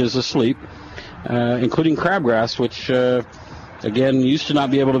Bermuda is asleep, including crabgrass, which, again, used to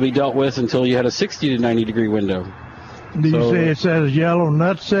not be able to be dealt with until you had a 60 to 90 degree window. Do you say it says yellow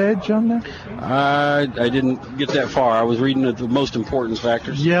nutsedge on there? I didn't get that far. I was reading the most important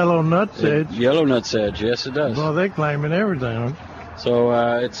factors. Yellow nutsedge? Yellow nutsedge, yes, it does. Well, they're claiming everything. So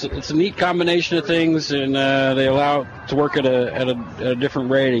it's a neat combination of things, and they allow it to work at a different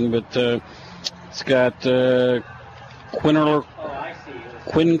rating. But it's got quinclorac,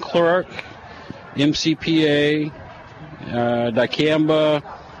 MCPA, dicamba,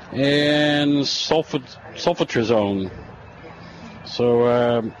 and sulfatrazone. So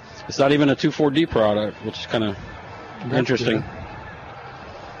it's not even a 2,4-D product, which is kind of interesting. Good.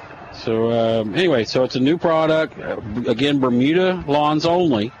 So anyway, so it's a new product. Again, Bermuda lawns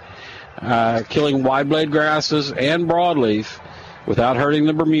only, killing wide blade grasses and broadleaf without hurting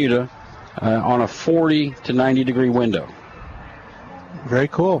the Bermuda on a 40 to 90 degree window. Very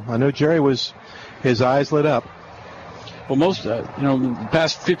cool. I know Jerry his eyes lit up. Well, most, the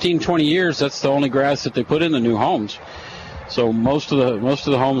past 15, 20 years, that's the only grass that they put in the new homes. So most of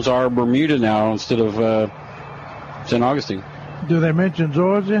the homes are Bermuda now instead of St. Augustine. Do they mention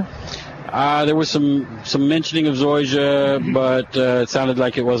zoysia? There was some mentioning of zoysia, but it sounded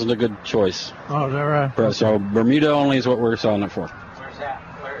like it wasn't a good choice. Oh, is that right? So Bermuda only is what we're selling it for. Where's that?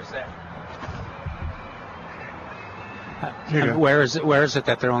 Where is Where is it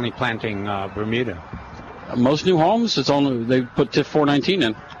that they're only planting Bermuda? Most new homes, they put TIF 419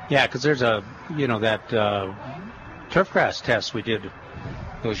 in. Yeah, because there's that turfgrass test we did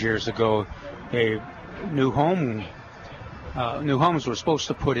those years ago. New homes were supposed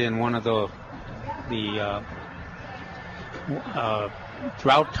to put in one of the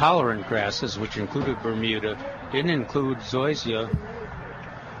drought-tolerant grasses, which included Bermuda, didn't include zoysia,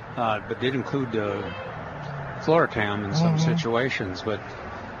 but did include Floratam in some situations. But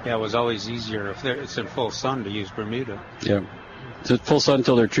yeah, it was always easier if it's in full sun to use Bermuda. Yeah, it's in full sun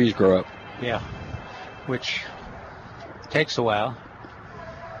until their trees grow up. Yeah, which takes a while.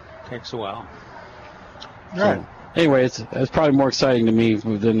 Right. Anyway, it's probably more exciting to me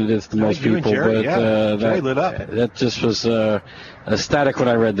than it is to most you and people. Jerry, but Jerry lit up. That just was ecstatic when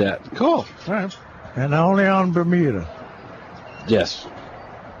I read that. Cool. All right. And only on Bermuda. Yes.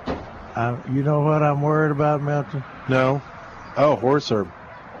 You know what I'm worried about, Milton? No. Oh, horse herb.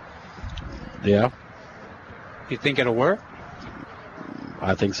 Yeah. You think it'll work?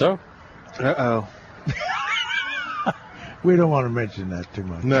 I think so. Uh-oh. We don't want to mention that too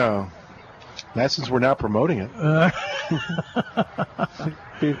much. No. That's since we're not promoting it.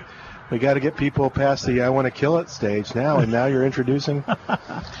 We got to get people past the I want to kill it stage now, and now you're introducing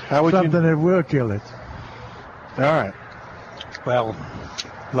something that will kill it. All right. Well,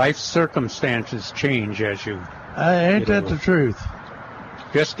 life circumstances change as you. Ain't that the truth?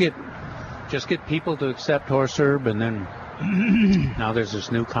 Just get people to accept horse herb, and then now there's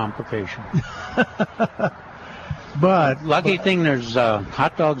this new complication. But lucky thing, there's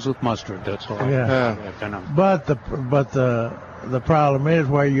hot dogs with mustard. That's all. Yeah. But the problem is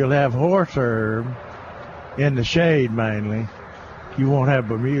where you'll have horse herb in the shade mainly, you won't have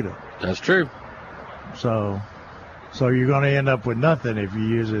Bermuda. That's true. So you're going to end up with nothing if you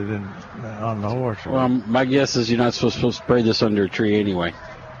use it on the horse herb. Well, my guess is you're not supposed to spray this under a tree anyway.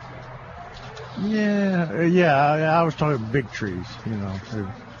 Yeah. I was talking big trees,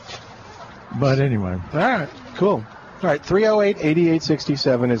 But anyway. All right. Cool. All right.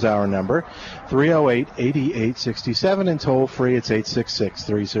 308-8867 is our number. 308-8867, and toll free it's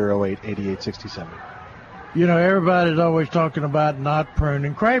 866-308-8867. Everybody's always talking about not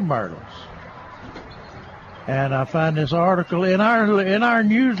pruning crepe myrtles. And I find this article in our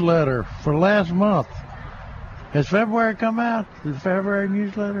newsletter for last month. Has February come out? The February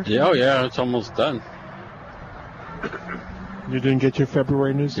newsletter? Yeah, it's almost done. You didn't get your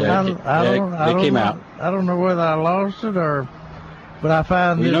February newsletter? They came out. I don't know whether I lost it but I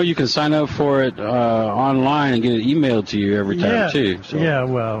found you can sign up for it online and get it emailed to you every time too. So. Yeah,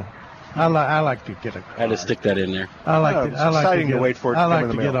 well, I like to get I had to stick that in there. I like to wait for it. I like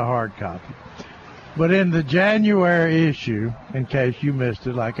to get a hard copy. But in the January issue, in case you missed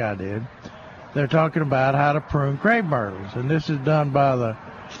it like I did, they're talking about how to prune crepe myrtles, and this is done by the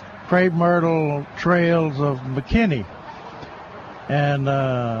Crepe Myrtle Trails of McKinney. And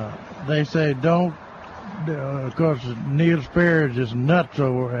they say don't, of course, Neil Spears is nuts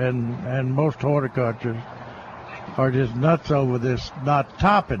over, and most horticulturists are just nuts over this not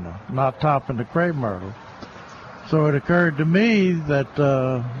topping the crepe myrtle. So it occurred to me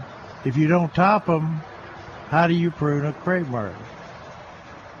that if you don't top them, how do you prune a crepe myrtle?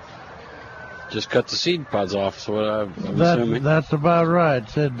 Just cut the seed pods off. So I'm assuming. That's about right. It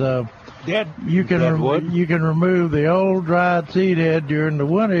said you can remove the old dried seed head during the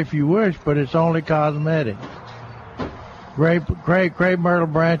winter if you wish, but it's only cosmetic. Crepe myrtle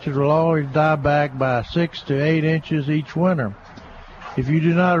branches will always die back by 6 to 8 inches each winter. If you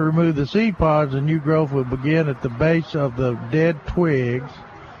do not remove the seed pods, the new growth will begin at the base of the dead twigs.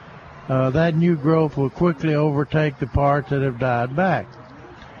 That new growth will quickly overtake the parts that have died back.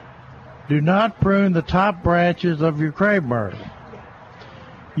 Do not prune the top branches of your crepe myrtle.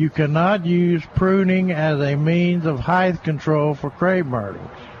 You cannot use pruning as a means of height control for crepe myrtles.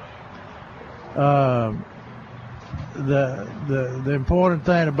 The important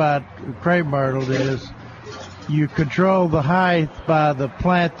thing about crepe myrtle is you control the height by the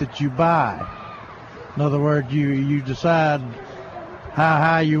plant that you buy. In other words, you decide how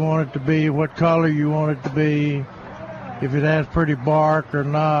high you want it to be, what color you want it to be, if it has pretty bark or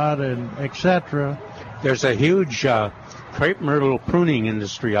not, and etc. There's a huge crepe myrtle pruning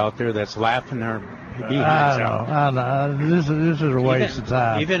industry out there that's laughing their behinds out. I know. This is a waste of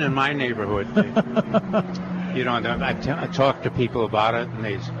time. Even in my neighborhood, I talk to people about it, and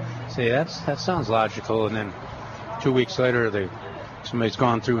they say that sounds logical, and then 2 weeks later, somebody's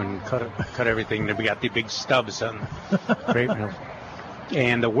gone through and cut everything. We got the big stubs on the crepe myrtle.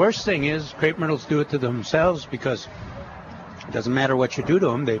 And the worst thing is, crepe myrtles do it to themselves because it doesn't matter what you do to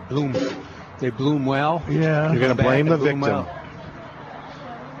them; they bloom. They bloom well. Yeah, you're going to blame the victim. Well.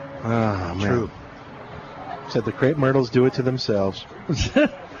 Oh, man. True. Said the crepe myrtles do it to themselves.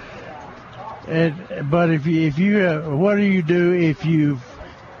 But if you what do you do if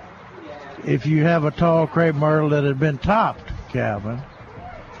you have a tall crepe myrtle that has been topped, Calvin?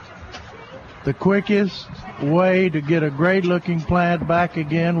 The quickest way to get a great-looking plant back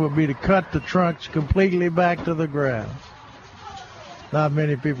again would be to cut the trunks completely back to the ground. Not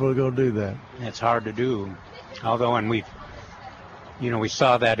many people are going to do that. It's hard to do. Although, and we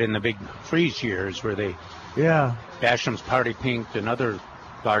saw that in the big freeze years where they, Basham's Party Pink and other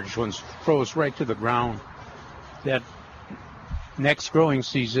large ones froze right to the ground. That next growing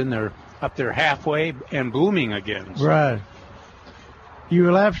season, they're up there halfway and blooming again. So. Right. You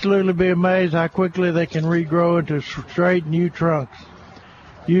will absolutely be amazed how quickly they can regrow into straight new trunks.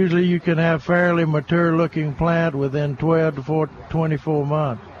 Usually you can have fairly mature-looking plant within 12 to 24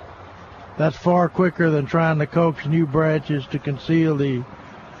 months. That's far quicker than trying to coax new branches to conceal the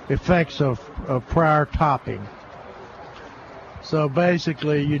effects of prior topping. So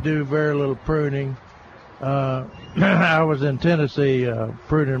basically you do very little pruning. I was in Tennessee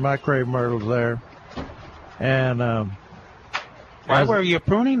pruning my crepe myrtles there. And why were you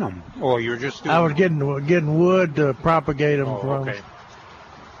pruning them? Or you're just doing I was getting wood to propagate them from. Okay.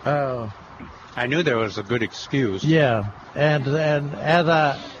 I knew there was a good excuse. Yeah, and as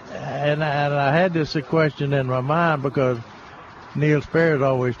I had this question in my mind because Neil Sperry's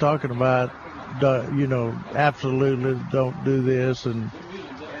always talking about, absolutely don't do this, and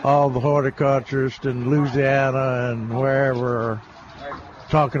all the horticulturists in Louisiana and wherever are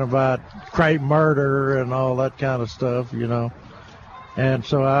talking about crepe murder and all that kind of stuff, And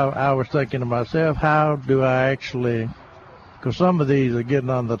so I was thinking to myself, how do I actually, because some of these are getting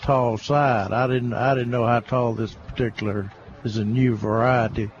on the tall side. I didn't know how tall this particular is a new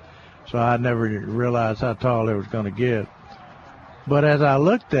variety, so I never realized how tall it was going to get. But as I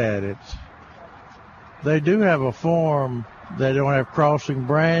looked at it, they do have a form. They don't have crossing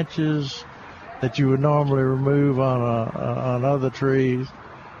branches that you would normally remove on other trees,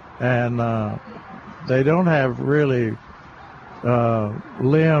 and they don't have really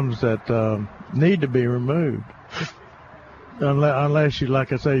limbs that need to be removed, unless you,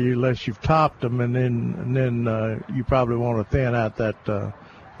 like I say, unless you've topped them, and then you probably want to thin out that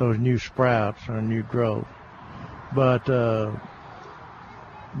those new sprouts or new growth. But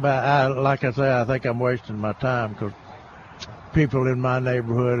like I say, I think I'm wasting my time because people in my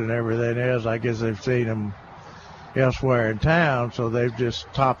neighborhood and everything else, I guess they've seen them elsewhere in town, so they've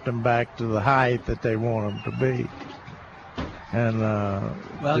just topped them back to the height that they want them to be. And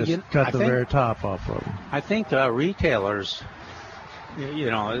cut the very top off of them. I think retailers,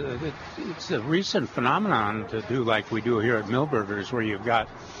 it's a recent phenomenon to do like we do here at Milberger's, where you've got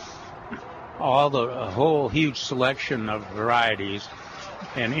a whole huge selection of varieties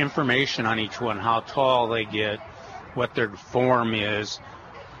and information on each one, how tall they get, what their form is,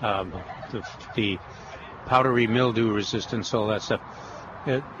 the powdery mildew resistance, all that stuff.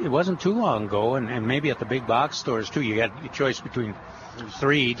 It wasn't too long ago, and maybe at the big box stores, too, you had a choice between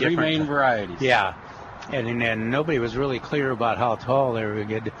three different main varieties. Yeah, and nobody was really clear about how tall they were.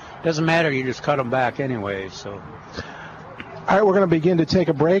 It doesn't matter, you just cut them back anyway. So, all right, we're going to begin to take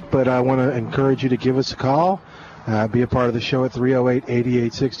a break, but I want to encourage you to give us a call. Be a part of the show at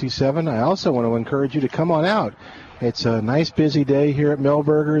 308-8867. I also want to encourage you to come on out. It's a nice, busy day here at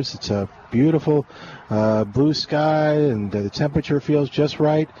Milberger's. It's a beautiful blue sky, and the temperature feels just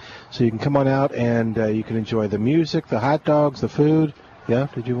right. So you can come on out, and you can enjoy the music, the hot dogs, the food. Yeah,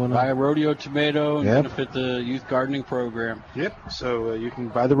 did you want to? Buy a rodeo tomato and benefit the youth gardening program. Yep, so you can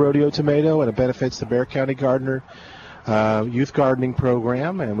buy the rodeo tomato, and it benefits the Bexar County Gardener youth gardening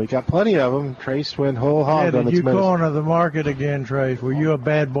program, and we got plenty of them. Trace went whole hog on the tomatoes. Did you corner the market again, Trace? Were you a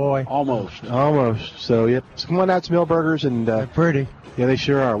bad boy? Almost. So, yep. So come on out to Milberger's, and they're pretty. Yeah, they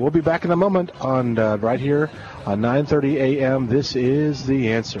sure are. We'll be back in a moment on right here on 9:30 a.m. This is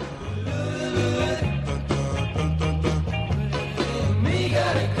The Answer.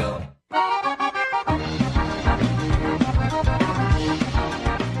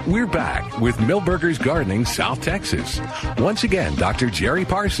 We're back with Milberger's Gardening, South Texas. Once again, Dr. Jerry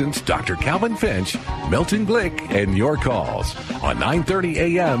Parsons, Dr. Calvin Finch, Milton Glick, and your calls on 9:30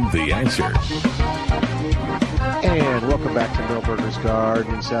 a.m. The Answer. And welcome back to Milberger's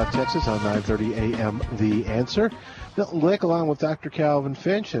Gardening, South Texas on 9:30 a.m. The Answer. Milton Glick along with Dr. Calvin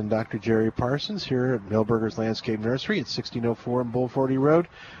Finch and Dr. Jerry Parsons here at Milberger's Landscape Nursery at 1604 Bull 40 Road.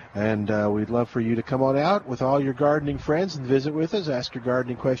 And we'd love for you to come on out with all your gardening friends and visit with us, ask your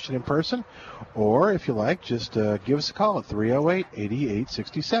gardening question in person, or if you like, just give us a call at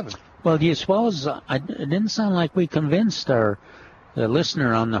 308-8867. Well, do you suppose it didn't sound like we convinced our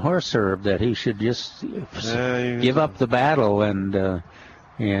listener on the horse herb that he should just give up the battle and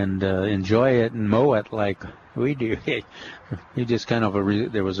enjoy it and mow it like we do. He just kind of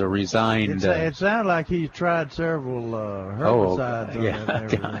there was a resigned. It sounded like he tried several herbicides on it and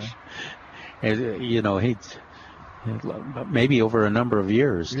everything. Gosh. You know, maybe over a number of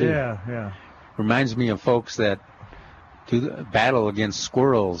years, too. Yeah. Reminds me of folks that do battle against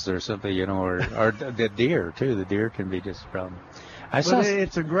squirrels or something, you know, or the deer, too. The deer can be just a problem. But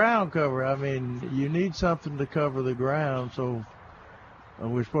it's a ground cover. I mean, you need something to cover the ground, so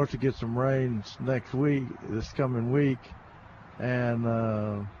we're supposed to get some rains this coming week,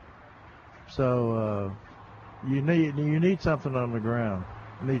 and so you need something on the ground.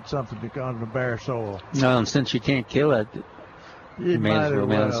 You need something on the bare soil. No, and since you can't kill it, you may as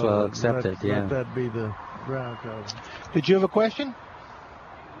well accept it. Yeah. Let that be the ground cover. Did you have a question?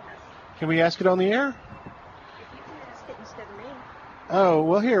 Can we ask it on the air? Oh,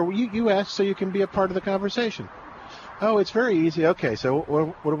 well, here, you asked so you can be a part of the conversation. Oh, it's very easy. Okay, so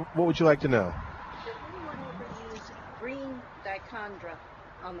what would you like to know? Does anyone ever use green dichondra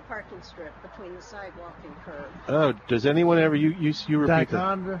on the parking strip between the sidewalk and curb? Oh, does anyone ever, you repeat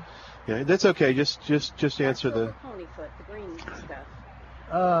dichondra? That? Yeah, that's okay. Just answer the... Ponyfoot, the green stuff.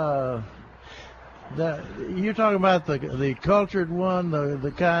 You're talking about the cultured one,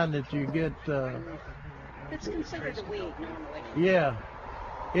 the kind that you get... It's considered a weed normally. Yeah,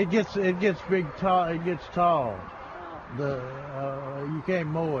 it gets big, tall. It gets tall. You can't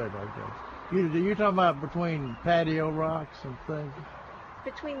mow it, I guess. You're talking about between patio rocks and things.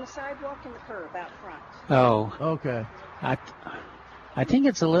 Between the sidewalk and the curb out front. Oh, okay. I think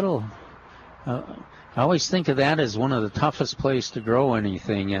it's a little. I always think of that as one of the toughest places to grow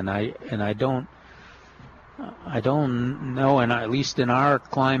anything, and I don't know, and at least in our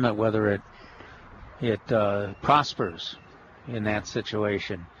climate, whether it prospers in that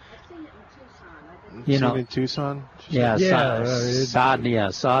situation. You know, in Tucson. Sod it's not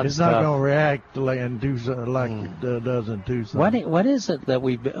going to react in Tucson like it does in Tucson. What is it that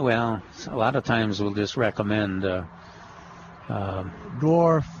a lot of times we'll just recommend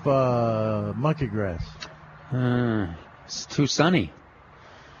dwarf monkey grass. It's too sunny.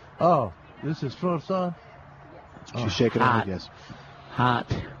 Oh, this is full sun. She's shaking her head, yes.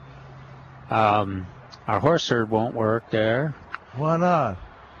 Hot. Our horse herd won't work there. Why not?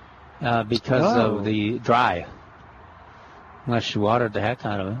 Because of the dry. Unless you watered the heck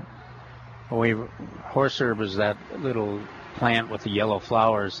out of it. Horse herb is that little plant with the yellow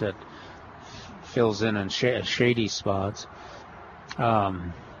flowers that fills in shady spots. A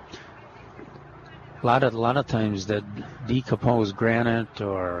lot of times that decompose granite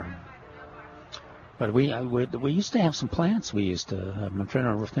But we used to have some plants we used to. I'm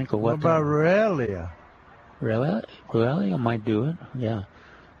trying to think of what. What about Ruellia? Ruellia might do it. Yeah.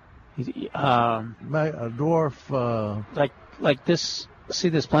 A dwarf. Like this. See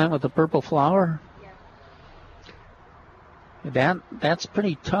this plant with the purple flower? That's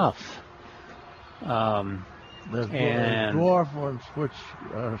pretty tough. And dwarf ones which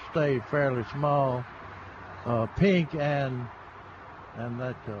stay fairly small, pink and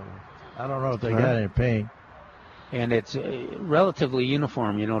that color. I don't know if they got any pink. And it's relatively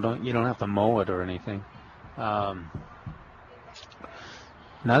uniform. You don't have to mow it or anything.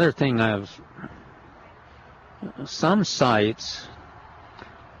 Another thing some sites,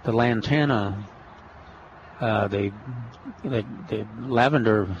 the lantana, the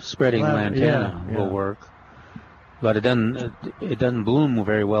lavender spreading lantana will work, but it doesn't bloom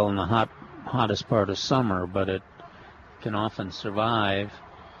very well in the hottest part of summer, but it can often survive.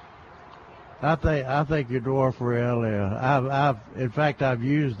 I think your dwarf Ruellia. I've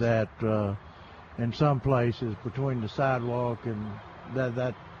used that in some places between the sidewalk and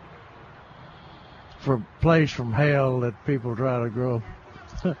that for place from hell that people try to grow.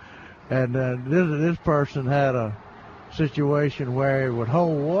 And this person had a situation where it would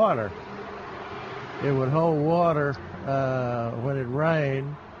hold water. It would hold water when it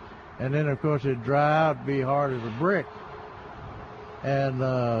rained, and then of course it'd dry out, be hard as a brick. And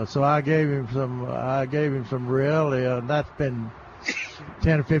so I gave him some Ruellia, and that's been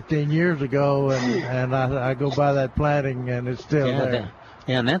 10 or 15 years ago, and I go by that planting, and it's still there.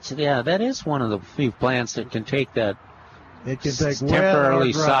 That is one of the few plants that can take that. It can take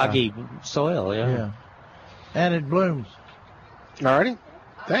temporarily soggy soil. Yeah, and it blooms. All righty,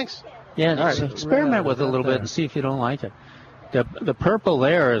 thanks. Yeah, right. Experiment with it a little bit and see if you don't like it. The purple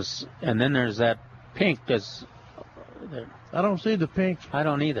there is, and then there's that pink that's there. I don't see the pink. I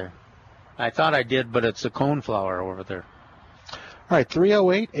don't either. I thought I did, but it's a coneflower over there. All right,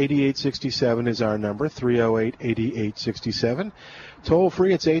 308-8867 is our number, 308-8867. Toll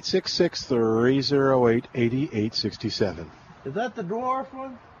free, it's 866-308-8867. Is that the dwarf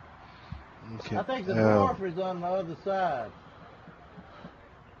one? Okay. I think the dwarf is on the other side.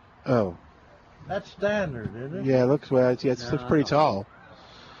 Oh. That's standard, isn't it? Yeah, it looks pretty tall.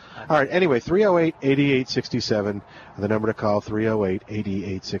 All right. Anyway, 308-8867. The number to call,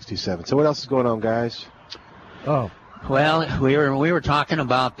 308-8867. So what else is going on, guys? Oh, well, we were talking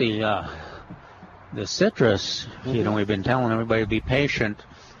about the citrus. You know, we've been telling everybody to be patient.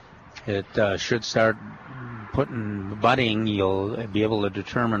 It should start putting budding. You'll be able to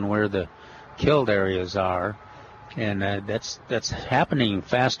determine where the killed areas are, and that's happening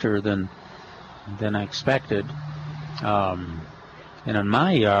faster than I expected. And in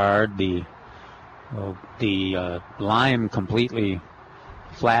my yard, the lime completely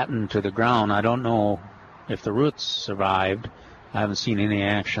flattened to the ground. I don't know if the roots survived. I haven't seen any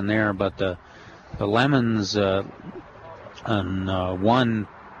action there, but the lemons on one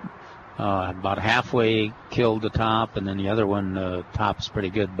about halfway killed the top, and then the other one, the top's pretty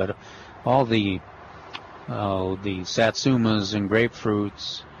good. But all the satsumas and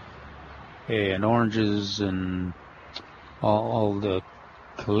grapefruits and oranges and all the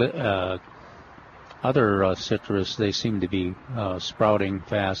other citrus, they seem to be sprouting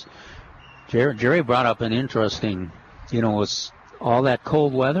fast. Jerry brought up an interesting, it's all that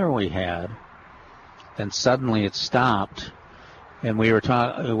cold weather we had, and suddenly it stopped. And we were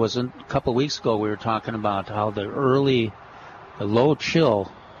it was a couple of weeks ago, we were talking about how the low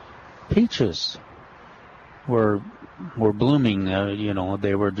chill peaches were blooming.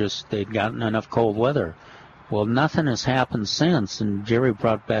 They'd gotten enough cold weather. Well, nothing has happened since, and Jerry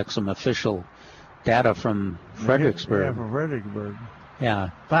brought back some official data from Fredericksburg. Yeah, from Fredericksburg.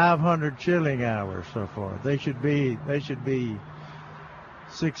 Yeah. 500 chilling hours so far. They should be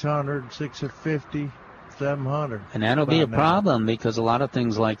 600, 650, 700. And that'll be a problem because a lot of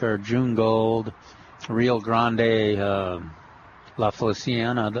things like our June Gold, Rio Grande, La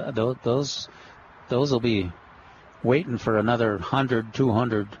Feliciana, those will be waiting for another 100,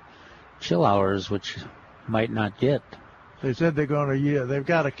 200 chill hours, which might not get. They said they've got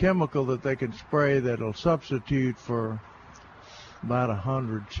a chemical that they can spray that'll substitute for about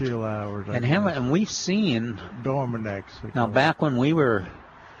 100 chill hours. And we've seen Dorminex. Now, back when we were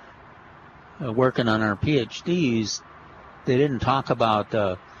working on our PhDs, they didn't talk about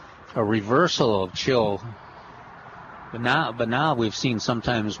a reversal of chill. But now we've seen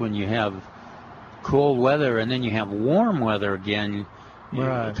sometimes when you have cold weather and then you have warm weather again,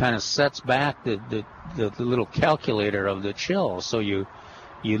 it kind of sets back the little calculator of the chill, so you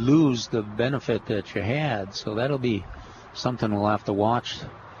lose the benefit that you had. So that'll be something we'll have to watch.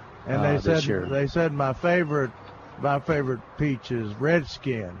 And this year. They said my favorite peach is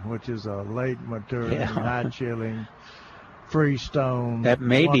Redskin, which is a late maturing, high chilling, freestone. That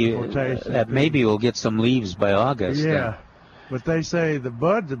maybe we'll get some leaves by August. Yeah, but they say the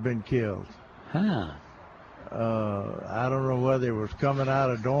buds have been killed. Huh. I don't know whether it was coming out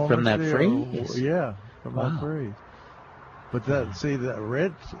of dormancy. From that freeze? From that freeze. But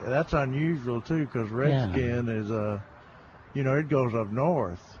that's unusual too, because Redskin is it goes up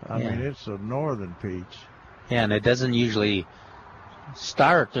north. I mean, it's a northern peach. Yeah, and it doesn't usually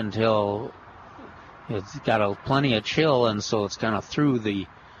start until it's got plenty of chill, and so it's kind of through the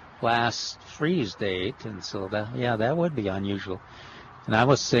last freeze date, and so that would be unusual. And I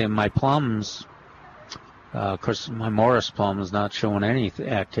was saying my plums. Of course, my Morris plum is not showing any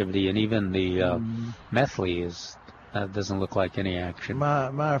activity, and even the Methley doesn't look like any action.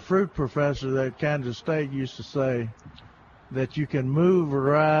 My fruit professor at Kansas State used to say that you can move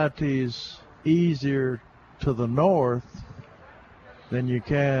varieties easier to the north than you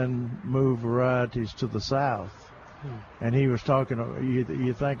can move varieties to the south. And he was talking.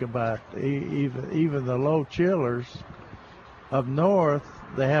 You think about even the low chillers up north.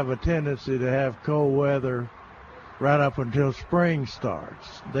 They have a tendency to have cold weather right up until spring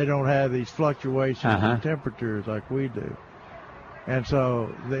starts. They don't have these fluctuations in temperatures like we do. And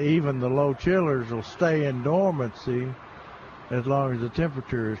so even the low chillers will stay in dormancy as long as the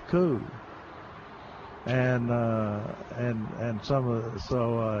temperature is cool. And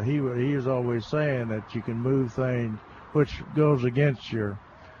he was always saying that you can move things, which goes against your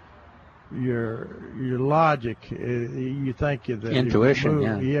logic. You think that intuition,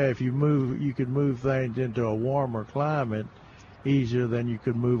 if you move, you could move things into a warmer climate easier than you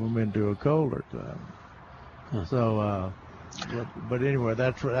could move them into a colder climate. So, but anyway,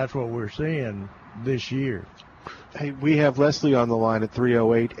 that's what we're seeing this year. Hey, we have Leslie on the line at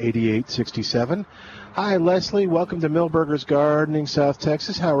 308-8867. Hi, Leslie. Welcome to Milberger's Gardening, South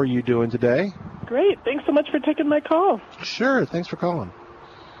Texas. How are you doing today? Great. Thanks so much for taking my call. Sure. Thanks for calling.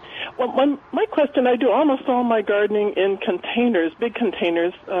 Well, my question, I do almost all my gardening in containers, big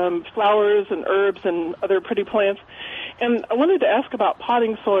containers, flowers and herbs and other pretty plants. And I wanted to ask about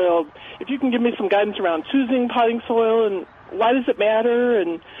potting soil. If you can give me some guidance around choosing potting soil and why does it matter,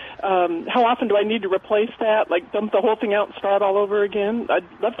 and how often do I need to replace that? Like dump the whole thing out and start all over again? I'd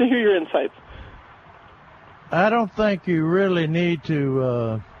love to hear your insights. I don't think you really need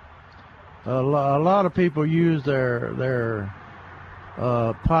to. A lot of people use their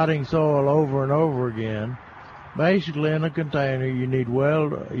potting soil over and over again. Basically, in a container, you need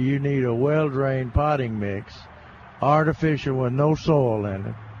a well-drained potting mix, artificial with no soil in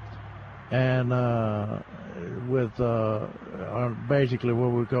it, and with basically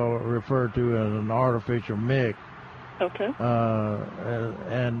what we refer to as an artificial mix. Okay.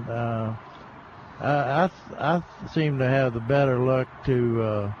 I seem to have the better luck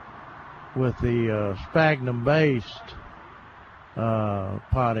with the sphagnum-based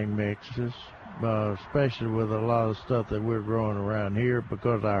potting mixes, especially with a lot of stuff that we're growing around here,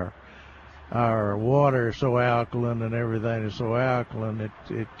 because our water is so alkaline and everything is so alkaline.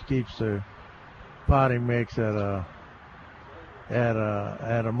 It keeps the potting mix at a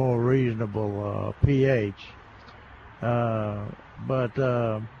more reasonable pH. But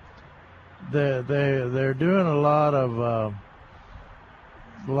they're doing a lot of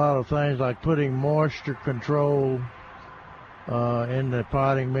things like putting moisture control in the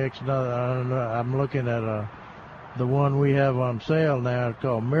potting mix. I'm looking at the one we have on sale now. It's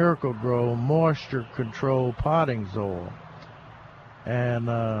called Miracle Grow Moisture Control Potting Soil,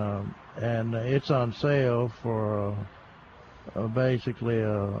 and it's on sale for basically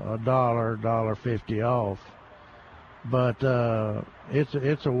 $1.50 off. But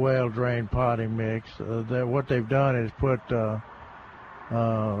it's a well-drained potting mix. What they've done is put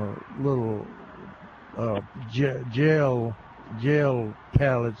little gel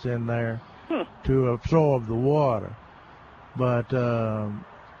pellets in there to absorb the water. But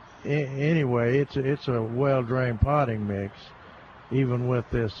anyway, it's a well-drained potting mix, even with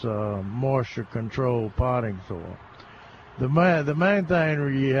this moisture-controlled potting soil. The main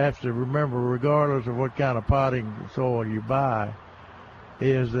thing you have to remember, regardless of what kind of potting soil you buy,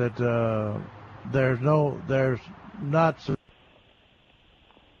 is that there's not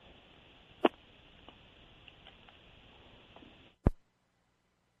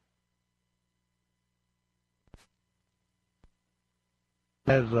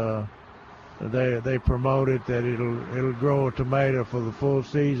as they promote it that it'll grow a tomato for the full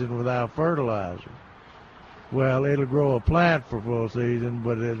season without fertilizer. Well, it'll grow a plant for full season,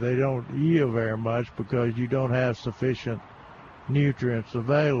 but they don't yield very much because you don't have sufficient nutrients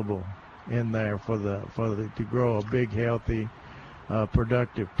available in there to grow a big, healthy,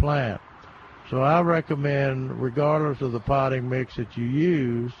 productive plant. So I recommend, regardless of the potting mix that you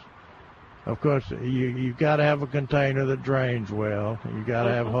use, of course, you've got to have a container that drains well. You've got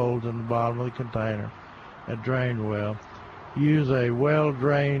to have holes in the bottom of the container that drain well. Use a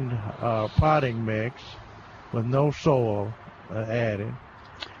well-drained potting mix with no soil added,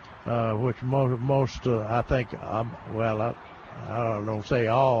 which most I think, I don't say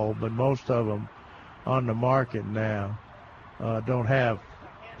all, but most of them on the market now don't have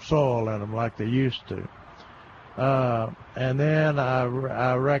soil in them like they used to. And then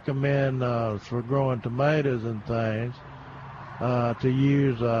I recommend for growing tomatoes and things to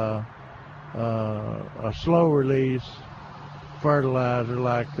use a slow release fertilizer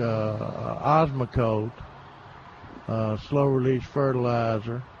like Osmocote, slow release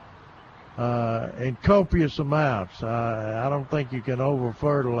fertilizer, in copious amounts. I don't think you can over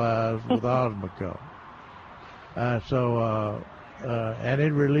fertilize with Osmocote. And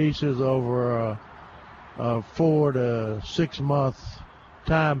it releases over a 4 to 6 month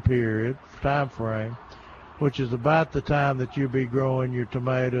time frame, which is about the time that you'll be growing your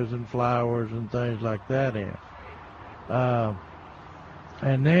tomatoes and flowers and things like that in. And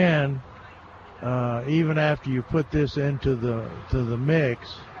then even after you put this into the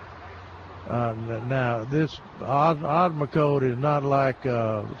mix, now this Osmocote is not like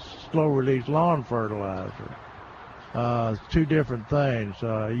slow release lawn fertilizer. It's two different things.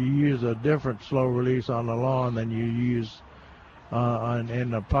 You use a different slow release on the lawn than you use in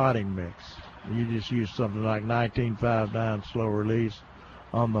the potting mix. You just use something like 1959 slow release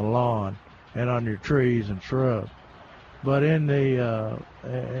on the lawn and on your trees and shrubs. But in the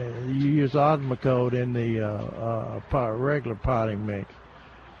you use Osmocote in the regular potting mix.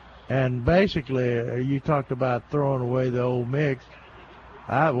 And basically, you talked about throwing away the old mix.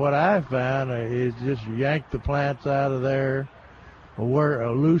 What I found is just yank the plants out of there,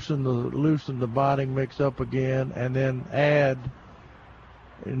 loosen the potting mix up again, and then add.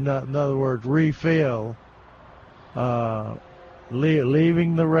 In other words, refill,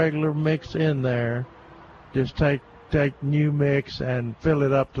 leaving the regular mix in there. Just take new mix and fill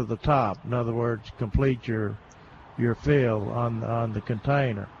it up to the top. In other words, complete your your fill on the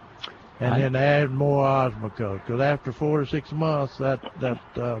container, and then add more Osmocote. Because after 4 to 6 months, that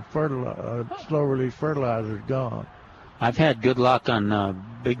slow release fertilizer is gone. I've had good luck on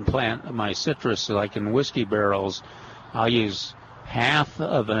big plant, my citrus, like in whiskey barrels. I'll use half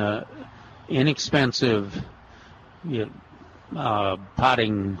of an inexpensive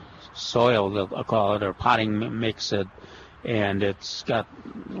potting soil, I'll call it, or potting mix it, and it's got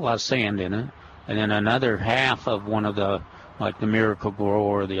a lot of sand in it. And then another half of one of the, like the Miracle Grow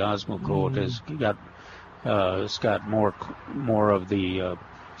or the Osmocote, has got it's got more of the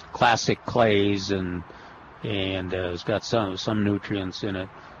classic clays and it's got some nutrients in it,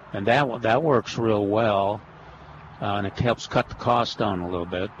 and that works real well, and it helps cut the cost down a little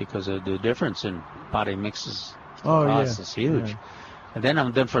bit because of the difference in potting mixes. Cost is huge. Yeah. And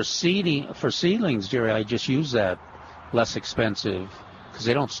then for seedlings, Jerry, I just use that less expensive because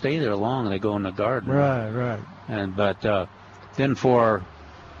they don't stay there long; they go in the garden. Right. But then for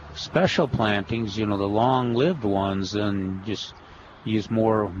special plantings, the long-lived ones, then just use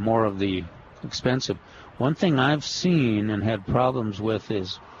more of the expensive. One thing I've seen and had problems with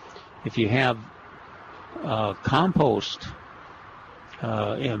is if you have compost,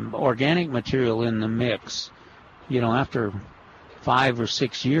 organic material in the mix, after 5 or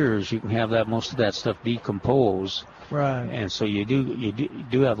 6 years, you can have most of that stuff decompose. Right. And so you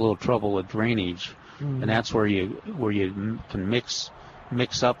do have a little trouble with drainage, and that's where you can mix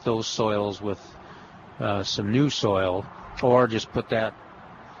up those soils with some new soil, or just put that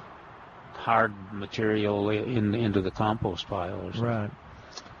hard material into the compost pile or something. Right.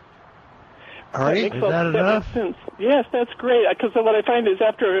 All right. Is that enough? Makes sense. Yes, that's great. Because what I find is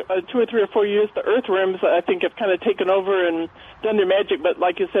after 2 or 3 or 4 years, the earthworms, I think, have kind of taken over and done their magic. But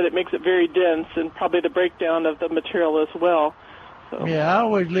like you said, it makes it very dense, and probably the breakdown of the material as well. So. Yeah, I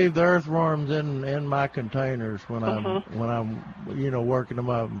always leave the earthworms in my containers when I'm working them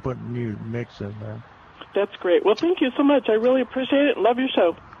up and putting new mix in there. That's great. Well, thank you so much. I really appreciate it. Love your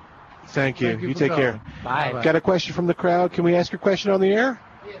show. Thank you. You take care. Bye. Got a question from the crowd? Can we ask your question on the air?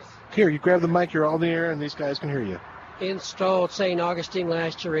 Yes. Here, you grab the mic. You're on the air, and these guys can hear you. Installed St. Augustine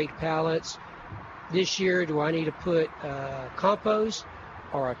last year, 8 pallets. This year, do I need to put compost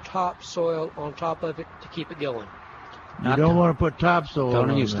or a topsoil on top of it to keep it going? You don't want to put topsoil.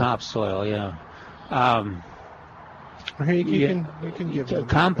 Don't use topsoil. Yeah. You can give them.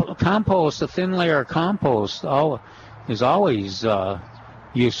 Compost, a thin layer of compost, is always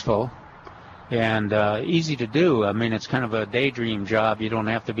useful and easy to do. I mean, it's kind of a daydream job. You don't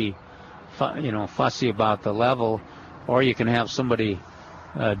have to be, fussy about the level, or you can have somebody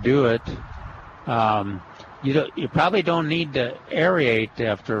do it. You probably don't need to aerate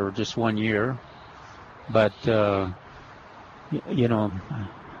after just 1 year, but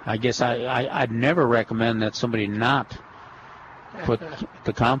I guess I'd never recommend that somebody not put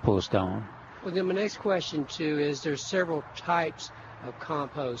the compost down. Well, then my next question, too, is there's several types of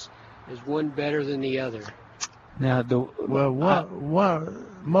compost. Is one better than the other? Now,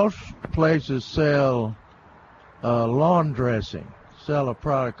 most places sell lawn dressing, sell a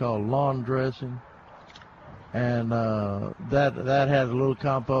product called lawn dressing, and that has a little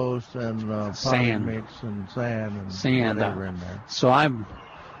compost and sand mix and sand whatever in there. So and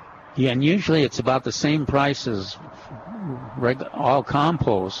usually it's about the same price as all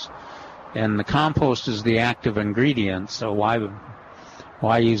compost, and the compost is the active ingredient. So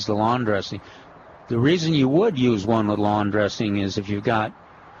why use the lawn dressing? The reason you would use one with lawn dressing is if you've got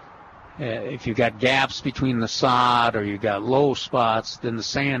gaps between the sod or you've got low spots, then the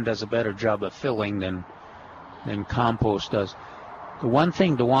sand does a better job of filling than compost does. The one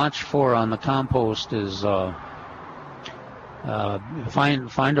thing to watch for on the compost is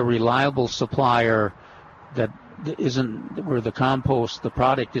find a reliable supplier that isn't where the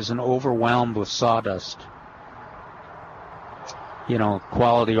product isn't overwhelmed with sawdust.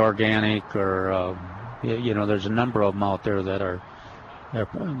 Quality Organic, or there's a number of them out there that are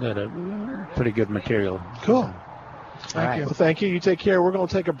pretty good material. Cool. Thank you. Well, thank you. You take care. We're going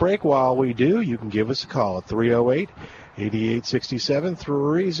to take a break. While we do, you can give us a call at 308-8867,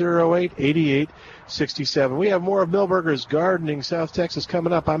 308-8867. We have more of Milberger's Gardening South Texas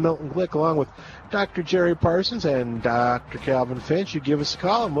coming up. I'm Milton Glick, along with Dr. Jerry Parsons and Dr. Calvin Finch. You give us a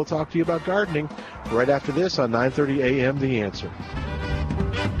call, and we'll talk to you about gardening right after this on 9:30 a.m. The Answer.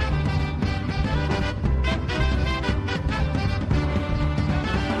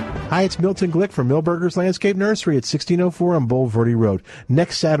 Hi, it's Milton Glick from Milberger's Landscape Nursery at 1604 on Bulverde Road.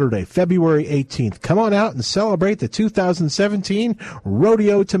 Next Saturday, February 18th, come on out and celebrate the 2017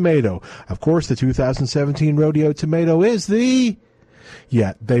 Rodeo Tomato. Of course, the 2017 Rodeo Tomato is the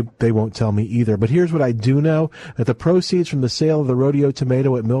yet. They won't tell me either. But here's what I do know, that the proceeds from the sale of the rodeo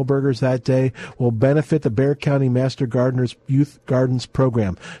tomato at Milberger's that day will benefit the Bexar County Master Gardeners Youth Gardens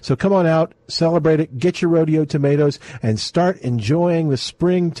program. So come on out, celebrate it, get your rodeo tomatoes, and start enjoying the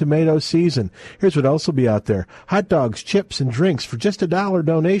spring tomato season. Here's what else will be out there. Hot dogs, chips, and drinks for just $1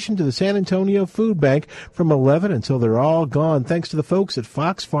 donation to the San Antonio Food Bank from 11 until they're all gone, thanks to the folks at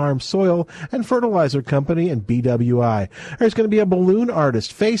Fox Farm Soil and Fertilizer Company and BWI. There's going to be a balloon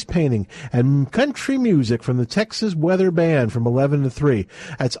artist, face painting, and country music from the Texas Weather Band from 11 to 3.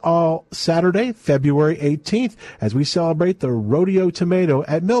 That's all Saturday, February 18th, as we celebrate the rodeo tomato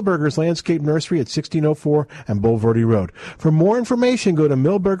at Milberger's Landscape Nursery at 1604 and Bulverde Road. For more information, go to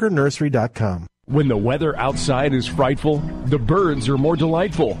milbergernursery.com. When the weather outside is frightful, the birds are more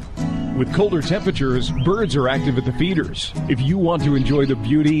delightful. With colder temperatures, birds are active at the feeders. If you want to enjoy the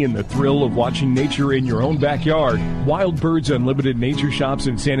beauty and the thrill of watching nature in your own backyard, Wild Birds Unlimited Nature Shops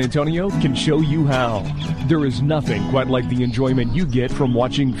in San Antonio can show you how. There is nothing quite like the enjoyment you get from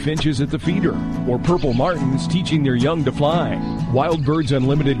watching finches at the feeder or purple martins teaching their young to fly. Wild Birds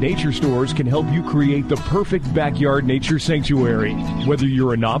Unlimited Nature Stores can help you create the perfect backyard nature sanctuary, whether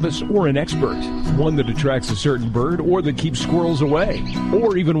you're a novice or an expert, one that attracts a certain bird or that keeps squirrels away,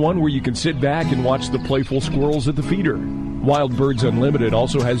 or even one where you can sit back and watch the playful squirrels at the feeder. Wild Birds Unlimited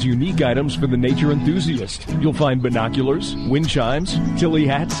also has unique items for the nature enthusiast. You'll find binoculars, wind chimes, tilly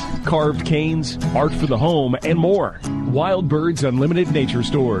hats, carved canes, art for the home, and more. Wild Birds Unlimited Nature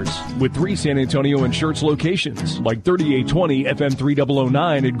Stores with 3 San Antonio and Schertz locations, like 3820 FM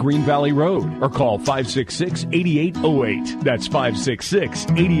 3009 at Green Valley Road, or call 566-8808. That's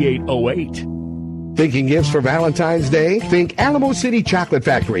 566-8808. Thinking gifts for Valentine's Day? Think Alamo City Chocolate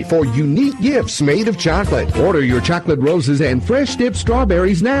Factory for unique gifts made of chocolate. Order your chocolate roses and fresh dipped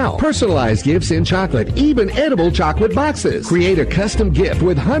strawberries now. Personalized gifts in chocolate, even edible chocolate boxes. Create a custom gift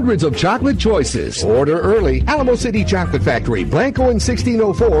with hundreds of chocolate choices. Order early. Alamo City Chocolate Factory, Blanco and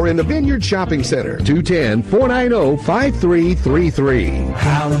 1604 in the Vineyard Shopping Center. 210-490-5333.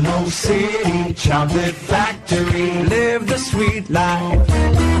 Alamo City Chocolate Factory. Live the sweet life.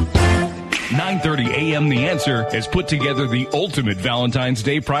 9:30 a.m. The Answer has put together the ultimate Valentine's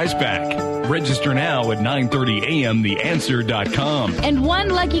Day prize pack. Register now at 930amtheanswer.com. And one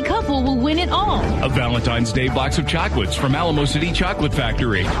lucky couple will win it all. A Valentine's Day box of chocolates from Alamo City Chocolate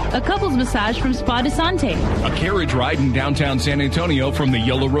Factory. A couple's massage from Spa de Sante. A carriage ride in downtown San Antonio from the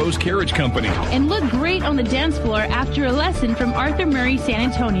Yellow Rose Carriage Company. And look great on the dance floor after a lesson from Arthur Murray San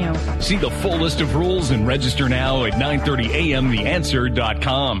Antonio. See the full list of rules and register now at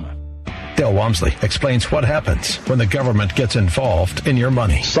 930amtheanswer.com. Dale Walmsley explains what happens when the government gets involved in your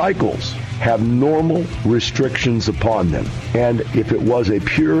money. Cycles have normal restrictions upon them. And if it was a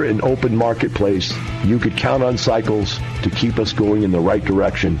pure and open marketplace, you could count on Cycles to keep us going in the right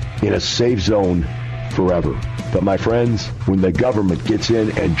direction in a safe zone forever. But my friends, when the government gets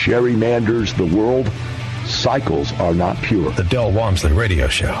in and gerrymanders the world, Cycles are not pure. The Dale Walmsley Radio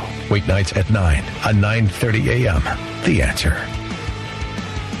Show, weeknights at 9 on 9:30 a.m. The Answer.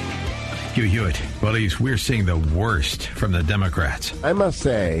 Hugh Hewitt. Well, we're seeing the worst from the Democrats. I must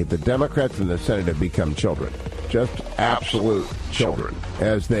say, the Democrats in the Senate have become children. Just absolute children.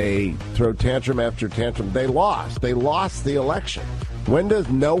 As they throw tantrum after tantrum. They lost. They lost the election. When does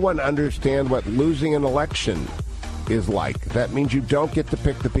no one understand what losing an election is like? That means you don't get to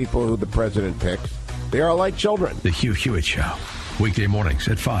pick the people who the president picks. They are like children. The Hugh Hewitt Show. Weekday mornings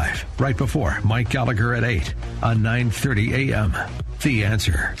at 5, right before Mike Gallagher at 8 on 9:30 a.m. The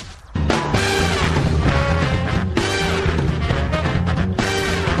Answer.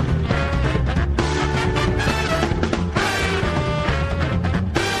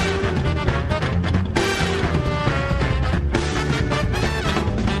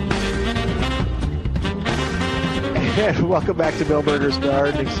 And welcome back to Milberger's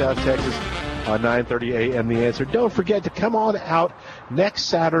Gardening, South Texas, on 9:30 a.m. The Answer. Don't forget to come on out next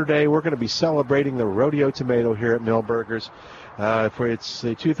Saturday. We're going to be celebrating the Rodeo Tomato here at Milberger's. It's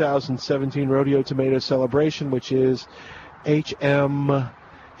the 2017 Rodeo Tomato Celebration, which is HM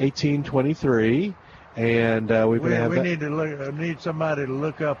 1823. And we're going to have we need somebody to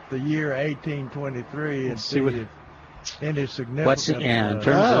look up the year 1823 and see what any significant. What's in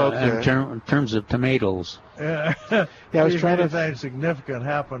terms of tomatoes? Yeah, I was trying to. Anything significant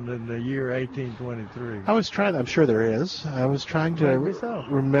happened in the year 1823. I'm sure there is. I was trying to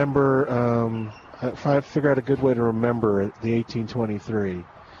remember. Figure out a good way to remember the 1823.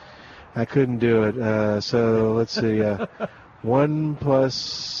 I couldn't do it. So let's see. 1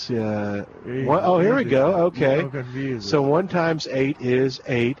 plus. 1, oh, here we go. Okay. So 1 times 8 is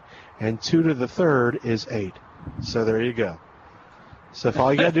 8, and 2 to the third is 8. So there you go. So if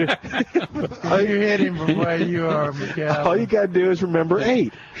all you got to do, you hit him from where you are, McCall. All you got to do is remember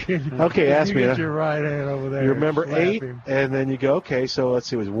 8. Okay, ask me. You get your right hand over there. You remember 8, him. and then you go, okay, so let's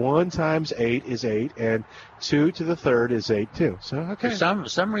see, it was 1 times 8 is 8, and 2 to the third is 8 too. So, okay. For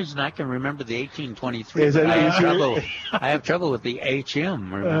some reason, I can remember the 1823. Is that I have trouble with the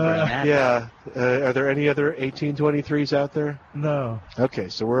HM, remembering that. Yeah. Are there any other 1823s out there? No. Okay,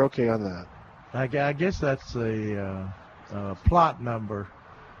 so we're okay on that. I guess that's the plot number.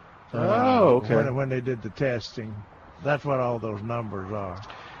 Oh, okay. When they did the testing. That's what all those numbers are.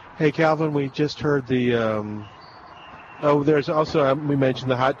 Hey, Calvin, we just heard the there's also, we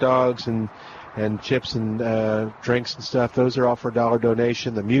mentioned the hot dogs and chips and drinks and stuff. Those are all for $1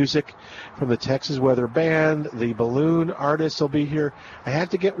 donation. The music from the Texas Weather Band, the balloon artist will be here. I have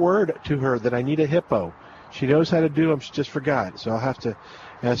to get word to her that I need a hippo. She knows how to do them. She just forgot. So I'll have to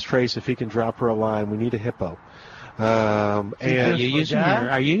ask Trace if he can drop her a line. We need a hippo. And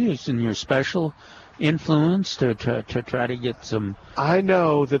are you using your special influence to try to get some? I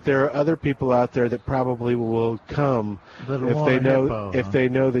know that there are other people out there that probably will come if they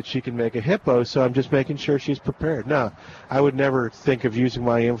know that she can make a hippo. So I'm just making sure she's prepared. No, I would never think of using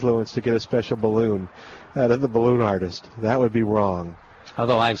my influence to get a special balloon out of the balloon artist. That would be wrong.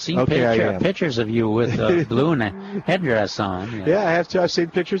 Although I've seen pictures of you with a balloon headdress on. Yeah, I have too. I've seen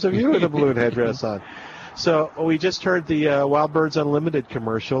pictures of you with a balloon headdress on. So we just heard the Wild Birds Unlimited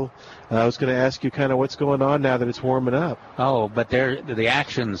commercial. I was going to ask you kind of what's going on now that it's warming up. Oh, but the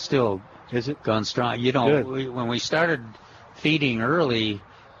action's still going strong. You know, when we started feeding early,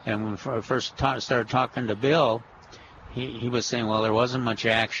 and when we first started talking to Bill, he was saying, well, there wasn't much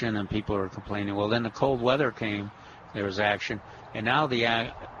action, and people were complaining. Well, then the cold weather came, there was action, and now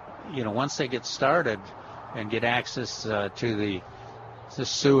once they get started and get access to the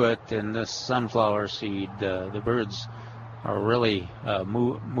suet and the sunflower seed, the birds are really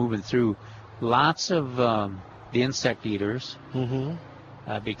moving through. Lots of the insect eaters,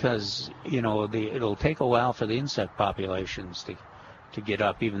 because it'll take a while for the insect populations to get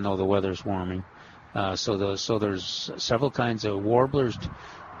up, even though the weather's warming. So there's several kinds of warblers,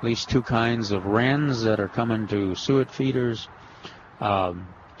 at least 2 kinds of wrens that are coming to suet feeders, and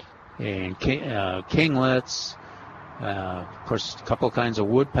kinglets. Of course, a couple kinds of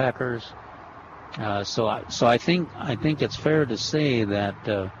woodpeckers. So I think it's fair to say that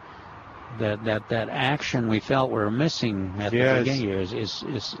that action we felt we were missing at the beginning here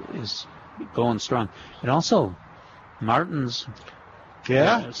is going strong. And also, martins.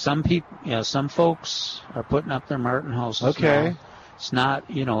 Yeah. Some folks are putting up their martin houses. Okay. Now. It's not.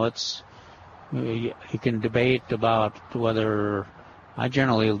 It's you can debate about whether. I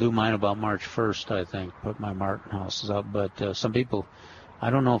generally will do mine about March 1st, I think, put my martin houses up. But some people, I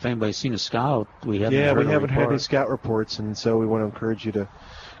don't know if anybody's seen a scout. We haven't had any scout reports, and so we want to encourage you to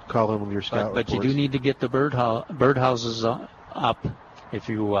call in with your scout reports. But you do need to get the birdhouses up if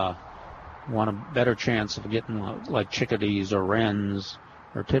you want a better chance of getting like chickadees or wrens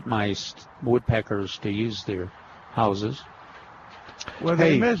or titmice, woodpeckers to use their houses. Well,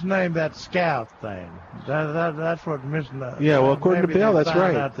 they misnamed that scout thing. That's what misnamed. Yeah, well, according to Bill, that's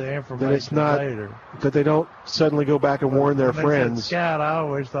right. Out the information that it's not later. That they don't suddenly go back and warn their friends. Said scout, I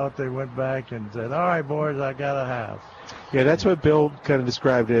always thought they went back and said, "All right, boys, I got a house." Yeah, that's what Bill kind of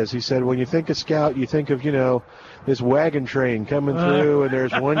described it as. He said, when you think of scout, you think of this wagon train coming through, and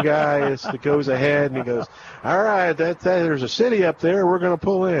there's one guy that goes ahead, and he goes, "All right, there's a city up there. We're going to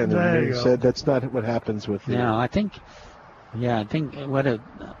pull in." And he said that's not what happens with. No, I think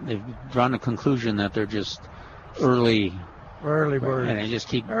they've drawn the conclusion that they're just early birds, and they just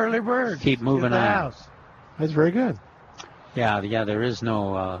keep moving on. That's very good. Yeah, there is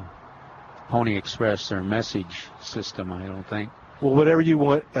no Pony Express or message system, I don't think. Well, whatever you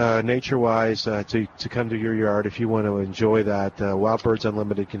want nature-wise to come to your yard, if you want to enjoy that, Wild Birds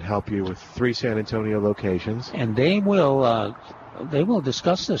Unlimited can help you with 3 San Antonio locations. And they will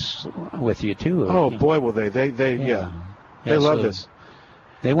discuss this with you too. Oh boy, will they? They love this.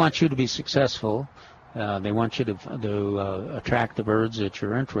 They want you to be successful. They want you to attract the birds that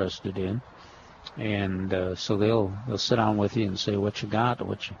you're interested in, and so they'll sit down with you and say what you got,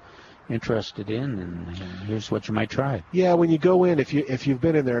 what you're interested in, and here's what you might try. Yeah, when you go in, if you've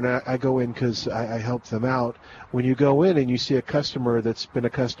been in there, and I go in because I help them out. When you go in and you see a customer that's been a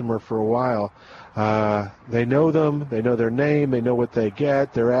customer for a while, they know them, they know their name, they know what they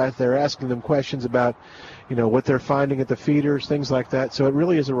get. They're asking them questions about, what they're finding at the feeders, things like that. So it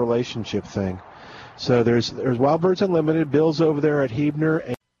really is a relationship thing. So there's Wild Birds Unlimited. Bill's over there at Huebner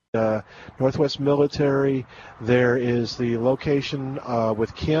and Northwest Military. There is the location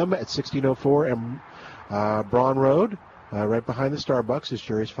with Kim at 1604 and Braun Road. right behind the Starbucks, as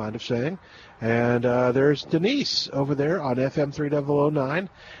Jerry's fond of saying. And there's Denise over there on FM 3009,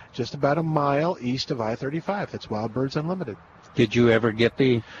 just about a mile east of I-35. That's Wild Birds Unlimited. Did you ever get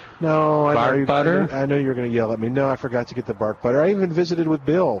the bark butter? I know you're going to yell at me. No, I forgot to get the bark butter. I even visited with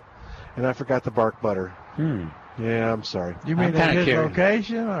Bill, and I forgot the bark butter. Yeah, I'm sorry. You mean at his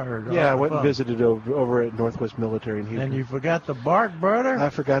location? Yeah, I went and visited over at Northwest Military in Houston. And you forgot the bark butter? I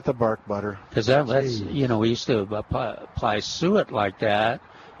forgot the bark butter. Because that's, we used to apply suet like that,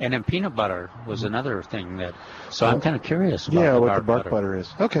 and then peanut butter was another thing that. So I'm kind of curious about what the bark butter is.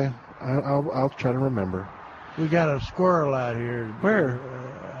 Okay, I'll try to remember. We got a squirrel out here. Where?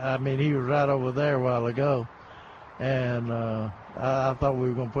 He was right over there a while ago, and I thought we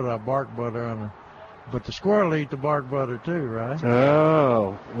were going to put our bark butter on it. But the squirrel eat the bark butter too, right?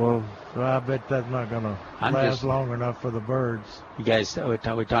 Oh, well. So I bet that's not going to last long enough for the birds. You guys, we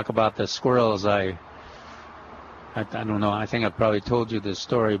talk about the squirrels. I don't know. I think I probably told you this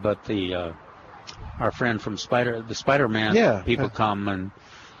story, but our friend from the Spider-Man people come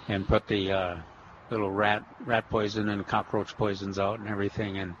and put the little rat poison and cockroach poisons out and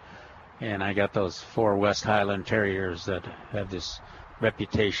everything, and I got those 4 West Highland Terriers that have this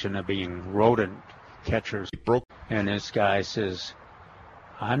reputation of being rodent catchers. And this guy says,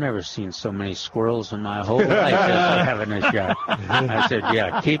 I've never seen so many squirrels in my whole life after having a shot. I said,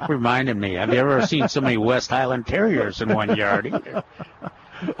 yeah, keep reminding me. Have you ever seen so many West Highland Terriers in one yard either?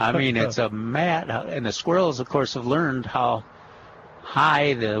 It's a mad, and the squirrels, of course, have learned how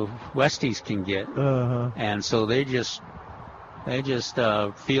high the Westies can get. And so they just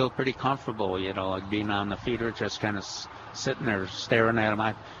feel pretty comfortable, like being on the feeder, just kind of sitting there staring at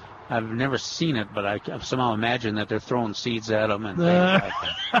them. I've never seen it, but I somehow imagine that they're throwing seeds at them and things like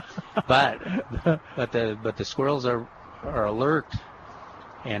that. But the squirrels are alert,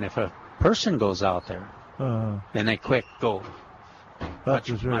 and if a person goes out there, then they quick go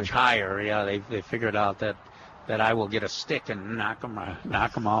much higher. Yeah, they figured out that I will get a stick and knock them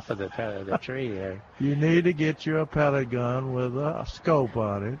off of the tree there. You need to get you a pellet gun with a scope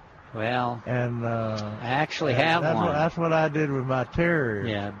on it. Well, and I actually have one. That's what I did with my terrier.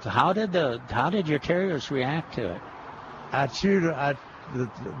 Yeah. How did your terriers react to it? I'd shoot. The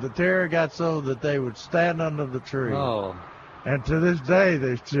terrier got so that they would stand under the tree. Oh. And to this day,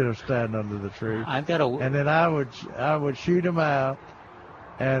 they still stand under the tree. And then I would shoot them out,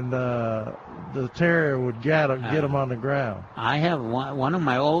 and the terrier would get them on the ground. I have one of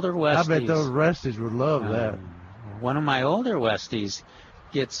my older Westies. I bet those Westies would love that. One of my older Westies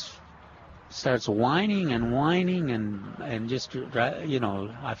starts whining and just,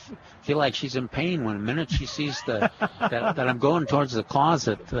 I feel like she's in pain when the minute she sees that I'm going towards the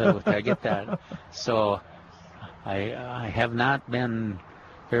closet. I get that. So I have not been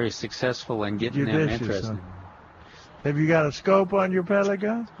very successful in getting them interested. Have you got a scope on your pellet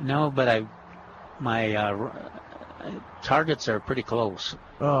gun? No, but my targets are pretty close.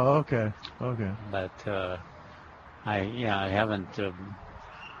 Oh, okay. But I haven't.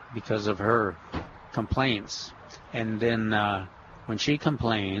 Because of her complaints. And then when she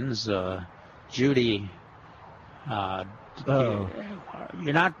complains, Judy, you're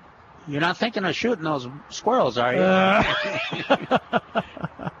not thinking of shooting those squirrels, are you?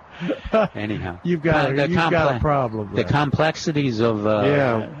 Anyhow, you've got a problem. The complexities of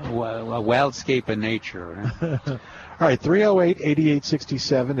wildscape and nature. All right,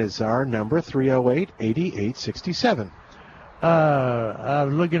 308-8867 is our number, 308-8867. I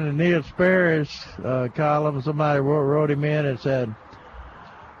was looking at Neil Sperry's column. Somebody wrote him in and said,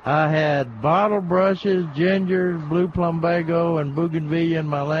 I had bottle brushes, gingers, blue plumbago, and bougainvillea in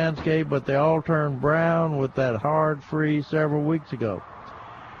my landscape, but they all turned brown with that hard freeze several weeks ago.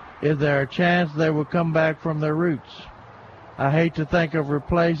 Is there a chance they will come back from their roots? I hate to think of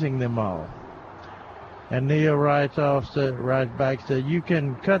replacing them all. And Neil writes back, said, you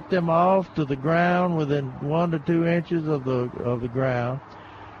can cut them off to the ground within 1 to 2 inches of the ground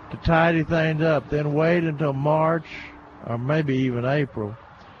to tidy things up. Then wait until March or maybe even April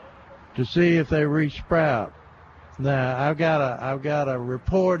to see if they resprout. Now I've got a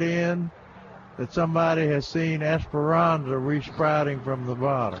report in that somebody has seen Esperanza resprouting from the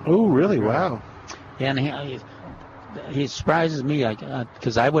bottom. Oh, really? Wow. And he surprises me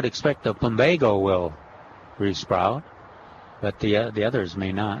because I would expect the plumbago will resprout, but the others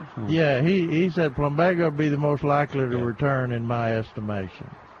may not. Yeah, he said plumbago would be the most likely to return in my estimation.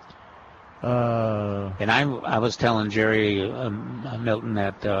 And I was telling Jerry Milton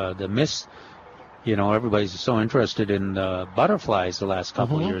that the mist, everybody's so interested in the butterflies the last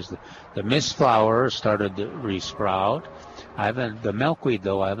couple of years. The mist flower started to resprout. The milkweed,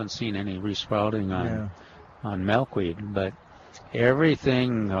 though, I haven't seen any resprouting on. milkweed. But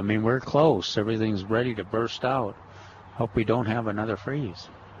everything, I mean, we're close. Everything's ready to burst out. Hope we don't have another freeze.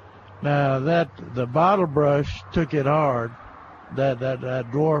 Now the bottle brush took it hard. That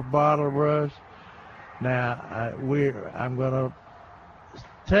dwarf bottle brush. Now I'm going to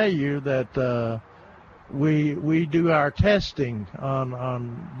tell you that we do our testing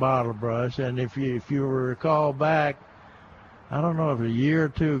on bottle brush, and if you recall back, I don't know if a year or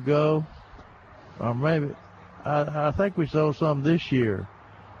two ago, or maybe I think we sold some this year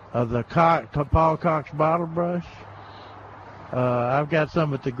of the Paul Cox bottle brush. I've got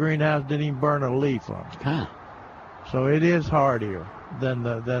some at the greenhouse, didn't even burn a leaf on it. Huh. So it is hardier than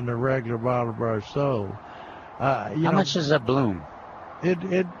the regular bottle brush sold. How much does that bloom?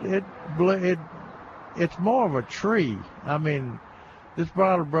 It's more of a tree. I mean, this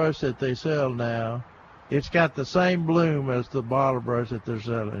bottle brush that they sell now, it's got the same bloom as the bottle brush that they're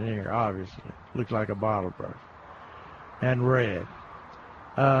selling here, obviously. Looks like a bottle brush. And red.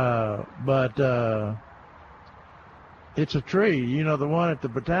 But it's a tree. You know, the one at the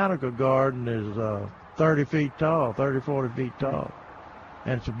Botanical Garden is 30 feet tall, 30, 40 feet tall.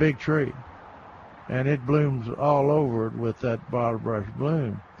 And it's a big tree. And it blooms all over it with that bottle brush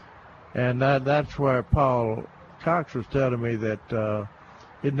bloom. And that's where Paul Cox was telling me that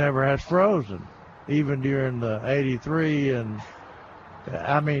it never has frozen, even during the 83. And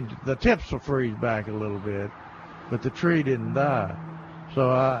I mean, the tips will freeze back a little bit, but the tree didn't die. So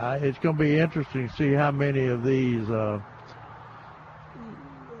it's going to be interesting to see how many of these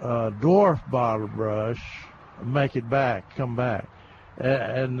dwarf bottle brush come back.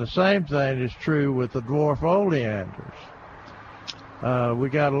 And the same thing is true with the dwarf oleanders. We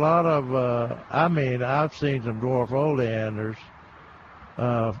got a lot of, I've seen some dwarf oleanders,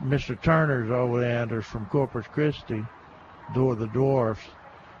 Mr. Turner's oleanders from Corpus Christi, the dwarfs,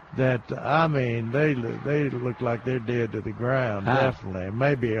 that, they look like they're dead to the ground, definitely.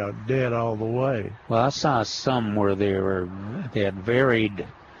 Maybe dead all the way. Well, I saw some where they had varied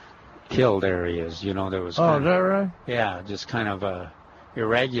killed areas. You know, there was. Oh, is that right? Yeah, just kind of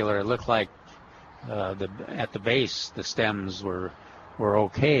irregular. It looked like at the base the stems were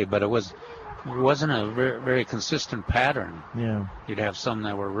okay, but it wasn't a very consistent pattern. Yeah. You'd have some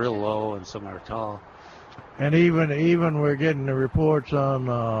that were real low and some that were tall. And even we're getting the reports on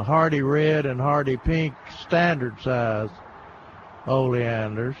hardy red and hardy pink standard size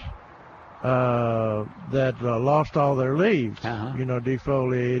oleanders that lost all their leaves,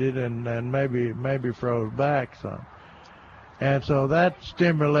 defoliated and maybe froze back some. And so that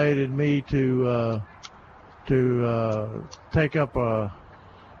stimulated me to take up a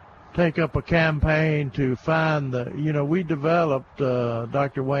campaign to find we developed,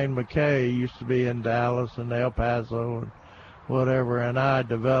 Dr. Wayne McKay used to be in Dallas and El Paso and whatever, and I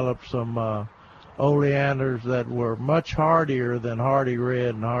developed some oleanders that were much hardier than hardy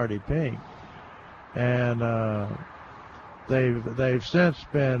red and hardy pink. And they've since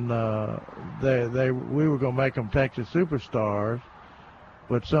been, we were going to make them Texas superstars,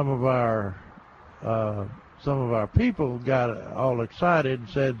 but some of our people got all excited and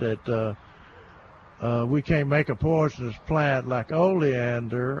said that we can't make a poisonous plant like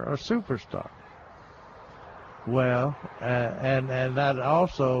oleander a superstar. Well, and that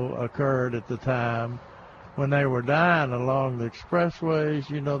also occurred at the time when they were dying along the expressways.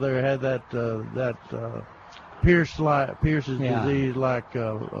 They had that Pierce's disease, like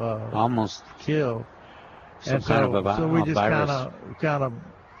almost killed. And so we just kind of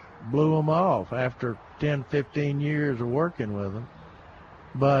blew them off after 10, 15 years of working with them.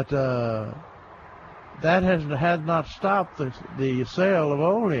 But that has not stopped the sale of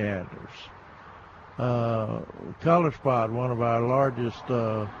oleanders. Color Spot, one of our largest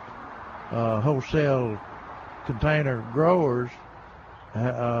wholesale container growers,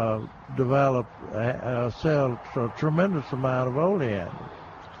 sell a tremendous amount of oleanders,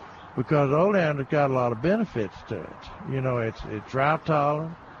 because oleander got a lot of benefits to it. It's drought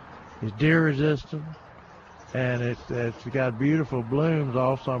tolerant, it's deer resistant, and it's got beautiful blooms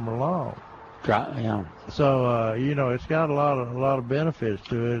all summer long. Yeah. So it's got a lot of benefits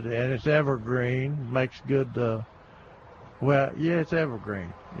to it, and it's evergreen. Makes good. It's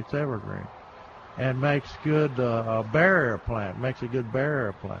evergreen. It's evergreen, and makes good barrier plant. Makes a good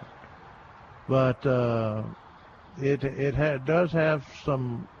barrier plant. But it does have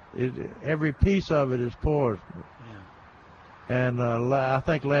some. Every piece of it is poisonous. Yeah. And I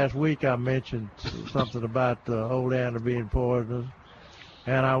think last week I mentioned something about oleander being poisonous.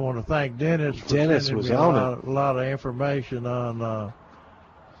 And I want to thank Dennis for sending me a lot of information on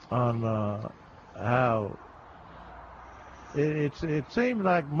how it seems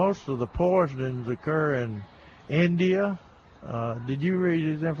like most of the poisonings occur in India. Did you read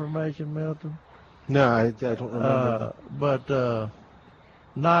his information, Milton? No, I don't remember. But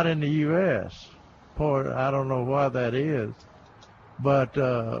not in the U.S. I don't know why that is. But,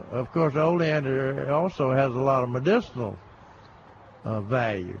 of course, oleander also has a lot of medicinal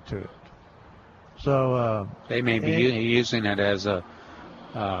value to it. So they may be using it as a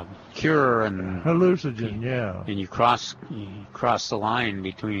cure and hallucinogen, yeah. And you cross the line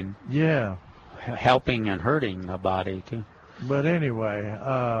between helping and hurting a body too. But anyway,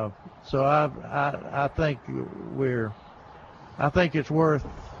 so I think I think it's worth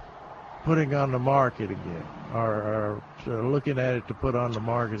putting on the market again, or looking at it to put on the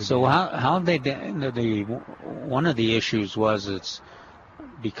market again. So how they one of the issues was it's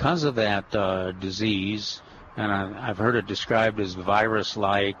because of that disease, and I've heard it described as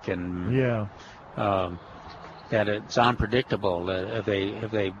virus-like, and that it's unpredictable. Have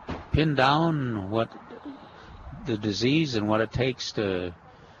they pinned down what the disease and what it takes to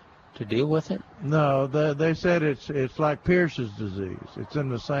deal with it? No, they said it's like Pierce's disease. It's in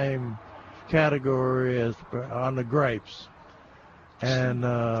the same category as on the grapes, and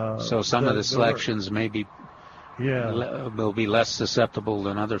so some of the selections may be will be less susceptible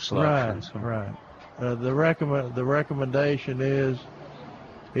than other selections. Right. The recommendation is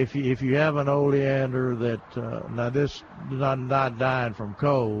if you have an oleander that now this not dying from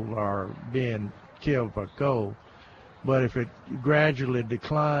cold or being killed by cold, but if it gradually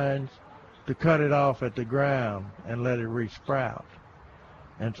declines, to cut it off at the ground and let it resprout.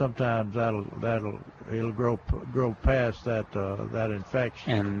 And sometimes it'll grow past that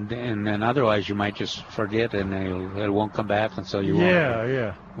infection. And then otherwise you might just forget and it won't come back, and so you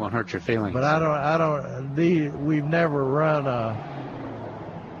won't hurt your feelings. But we've never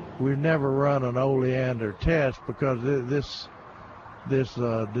run an oleander test because this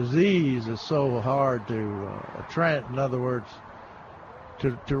disease is so hard to track. In other words,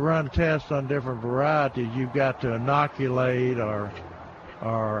 to run tests on different varieties, you've got to inoculate or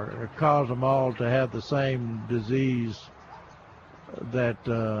cause them all to have the same disease that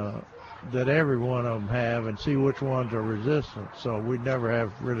every one of them have, and see which ones are resistant. So we never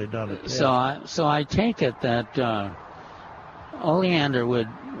have really done a test. So I take it that oleander would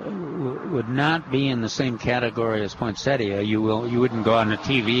not be in the same category as poinsettia. You wouldn't go on the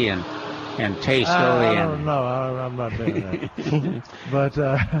TV and taste oleander. I don't know. I'm not doing that. But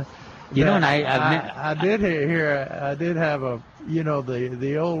I did hear. I did have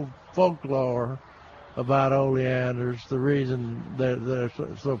the old folklore about oleanders. The reason they're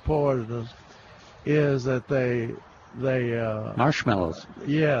so poisonous is that they marshmallows.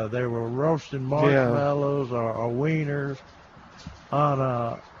 Yeah, they were roasting marshmallows or wieners on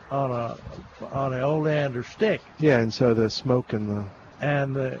an oleander stick. Yeah, and so the smoke and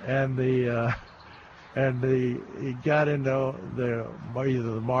it got into either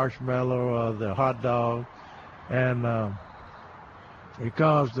the marshmallow or the hot dog, and it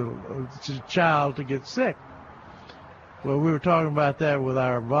caused the child to get sick. Well, we were talking about that with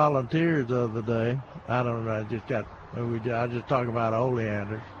our volunteers the other day. I don't know. I just talking about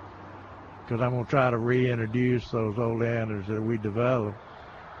oleanders because I'm going to try to reintroduce those oleanders that we developed.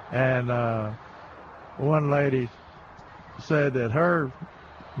 And one lady said that her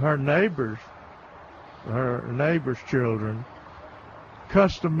neighbor's children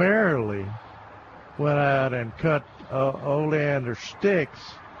customarily went out and cut oleander sticks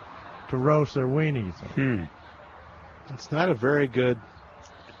to roast their weenies. It's not a very good.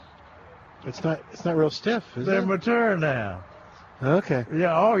 It's not real stiff, is it? They're mature now. Okay.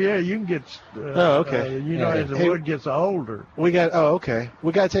 Yeah. Oh, yeah. You can get. Okay. As the wood gets older. We got. Oh, okay.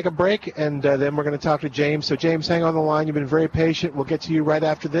 We got to take a break, and then we're going to talk to James. So, James, hang on the line. You've been very patient. We'll get to you right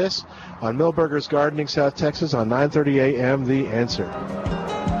after this on Milberger's Gardening, South Texas, on 9:30 a.m. The Answer.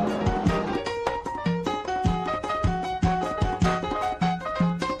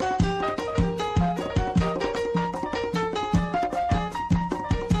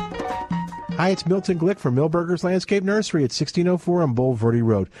 Hi, it's Milton Glick from Milberger's Landscape Nursery at 1604 on Boulevardy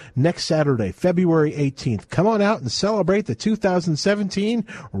Road. Next Saturday, February 18th, come on out and celebrate the 2017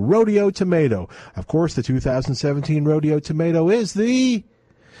 Rodeo Tomato. Of course, the 2017 Rodeo Tomato is the...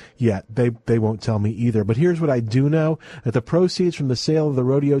 Yeah, they won't tell me either. But here's what I do know, that the proceeds from the sale of the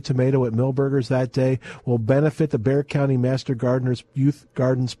Rodeo Tomato at Milberger's that day will benefit the Bexar County Master Gardeners Youth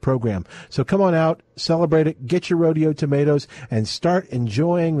Gardens program. So come on out, celebrate it, get your rodeo tomatoes, and start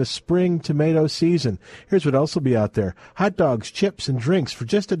enjoying the spring tomato season. Here's what else will be out there. Hot dogs, chips, and drinks for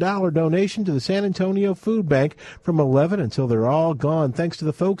just $1 donation to the San Antonio Food Bank from 11 until they're all gone, thanks to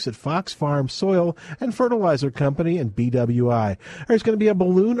the folks at Fox Farm Soil and Fertilizer Company and BWI. There's going to be a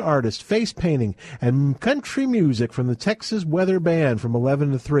balloon artist, face painting, and country music from the Texas Weather Band from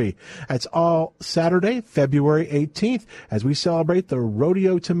 11 to 3. That's all Saturday, February 18th, as we celebrate the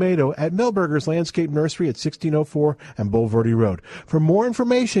Rodeo Tomato at Milberger's Landscape Nursery at 1604 and Bulverde Road. For more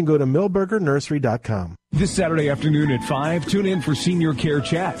information, go to milbergernursery.com. This Saturday afternoon at 5, tune in for Senior Care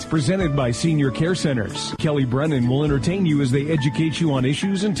Chat, presented by Senior Care Centers. Kelly Brennan will entertain you as they educate you on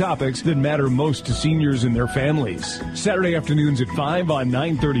issues and topics that matter most to seniors and their families. Saturday afternoons at 5 on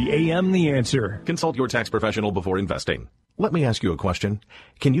 9:30 a.m. The Answer. Consult your tax professional before investing. Let me ask you a question.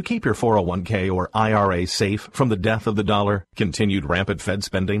 Can you keep your 401k or IRA safe from the death of the dollar, continued rampant Fed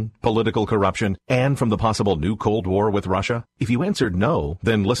spending, political corruption, and from the possible new Cold War with Russia? If you answered no,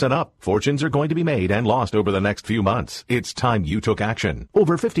 then listen up. Fortunes are going to be made and lost over the next few months. It's time you took action.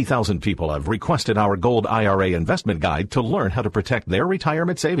 Over 50,000 people have requested our Gold IRA investment guide to learn how to protect their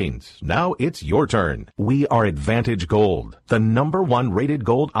retirement savings. Now it's your turn. We are Advantage Gold, the #1 rated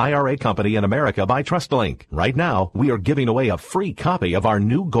gold IRA company in America by TrustLink. Right now, we are giving away a free copy of our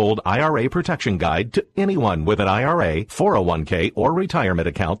new Gold IRA Protection Guide to anyone with an IRA, 401k, or retirement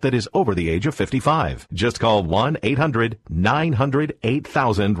account that is over the age of 55. Just call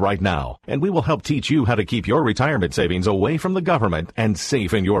 1-800-900-8000 right now, and we will help teach you how to keep your retirement savings away from the government and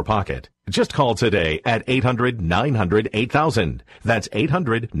safe in your pocket. Just call today at 800-900-8000. That's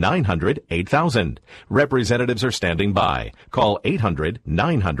 800-900-8000. Representatives are standing by. Call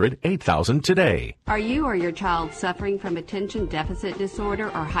 800-900-8000 today. Are you or your child suffering from attention deficit disorder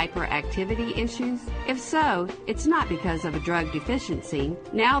or hyperactivity issues? If so, it's not because of a drug deficiency.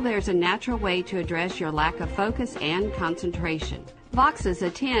 Now there's a natural way to address your lack of focus and concentration. Vox's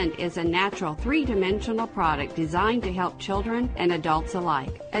Attend is a natural three-dimensional product designed to help children and adults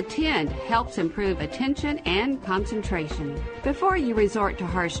alike. Attend helps improve attention and concentration. Before you resort to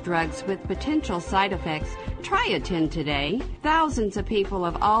harsh drugs with potential side effects, try Attend today. Thousands of people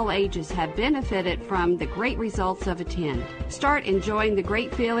of all ages have benefited from the great results of Attend. Start enjoying the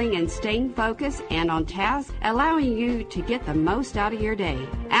great feeling and staying focused and on task, allowing you to get the most out of your day.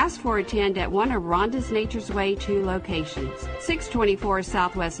 Ask for Attend at one of Rhonda's Nature's Way 2 locations, 624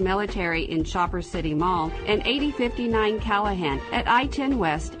 Southwest Military in Shopper City Mall and 8059 Callahan at I-10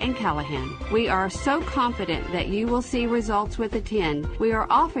 West and Callahan. We are so confident that you will see results with Attend. We are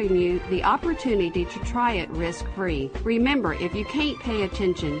offering you the opportunity to try it risk-free. Remember, if you can't pay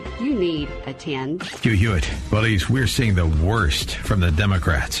attention, you need Attend. Hugh Hewitt. Buddies, we're seeing the worst from the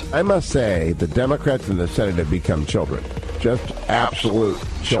Democrats. I must say, the Democrats in the Senate have become children. Just absolute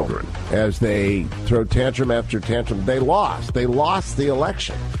children. As they throw tantrum after tantrum, they lost. They lost the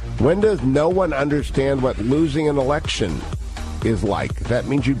election. When does no one understand what losing an election is like? That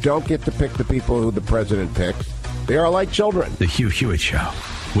means you don't get to pick the people who the president picks. They are like children. The Hugh Hewitt Show.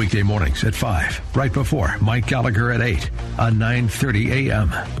 Weekday mornings at 5, right before Mike Gallagher at 8 on 9:30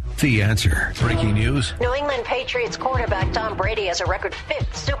 a.m. The Answer. Breaking news. New England Patriots quarterback Tom Brady has a record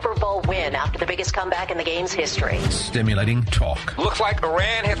 5th Super Bowl win after the biggest comeback in the game's history. Stimulating talk. Looks like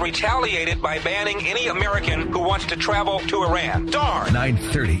Iran has retaliated by banning any American who wants to travel to Iran. Darn!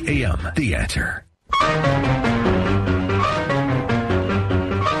 9:30 a.m. The Answer.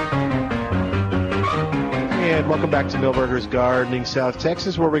 And welcome back to Milberger's Gardening, South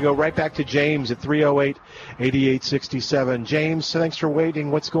Texas, where we go right back to James at 308-8867. James, thanks for waiting.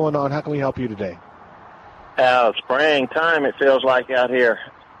 What's going on? How can we help you today? Springtime, it feels like out here.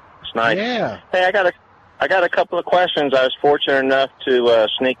 It's nice. Yeah. Hey, I got a couple of questions. I was fortunate enough to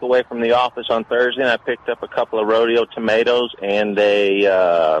sneak away from the office on Thursday, and I picked up a couple of rodeo tomatoes and a,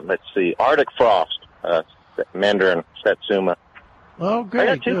 Arctic Frost, Mandarin Satsuma. Oh, great.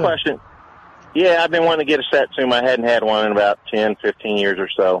 I got two questions. Yeah, I've been wanting to get a Satsuma. I hadn't had one in about 10, 15 years or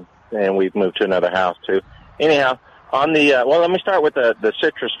so, and we've moved to another house, too. Anyhow, on the let me start with the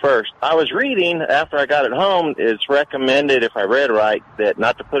citrus first. I was reading, after I got it home, it's recommended, if I read right, that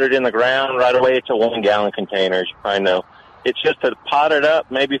not to put it in the ground right away. It's a 1-gallon container, as you probably know. It's just to pot it up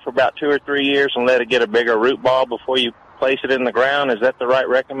maybe for about 2 or 3 years and let it get a bigger root ball before you place it in the ground. Is that the right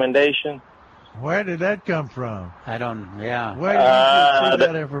recommendation? Where did that come from? I don't, yeah. Where did you see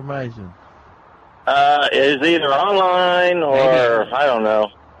that information? Is either online or maybe, I don't know.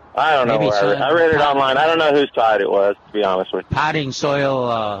 I read it online. I don't know whose side it was, to be honest with you. Potting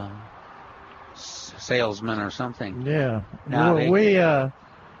soil salesman or something. Yeah. No,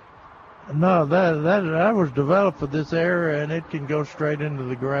 that was developed for this area, and it can go straight into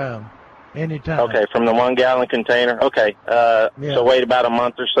the ground. Anytime. Okay, from the 1 gallon container. Okay. So wait about a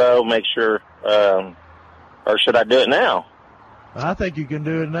month or so. Make sure, or should I do it now? I think you can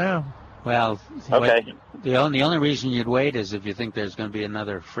do it now. Well, okay. The only reason you'd wait is if you think there's going to be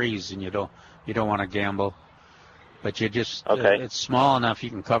another freeze and you don't want to gamble. But you just it's small enough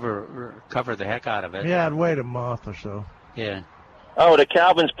you can cover the heck out of it. Yeah, I'd wait a month or so. Yeah. Oh, to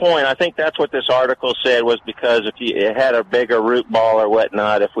Calvin's point, I think that's what this article said was because if it had a bigger root ball or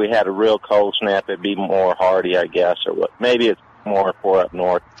whatnot, if we had a real cold snap, it'd be more hardy, I guess, or what? Maybe it's more for up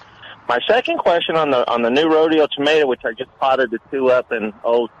north. My second question on the new rodeo tomato, which I just potted the 2 up in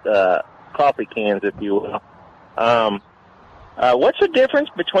old coffee cans, if you will. What's the difference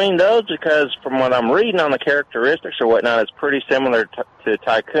between those? Because from what I'm reading on the characteristics or whatnot, it's pretty similar to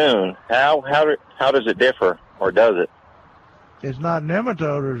Tycoon. How does it differ, or does it? It's not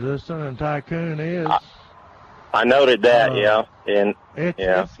nematode resistant, and Tycoon is. I noted that, and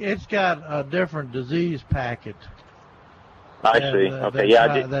it's got a different disease packet. I see.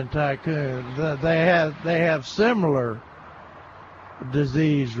 Okay, than Tycoon. They have similar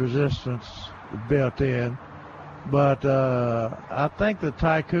disease resistance built in, but I think the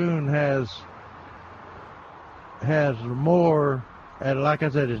Tycoon has more. And like I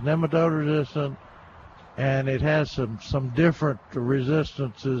said, it's nematode resistant, and it has some different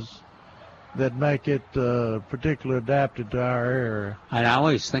resistances that make it particularly adapted to our area. And I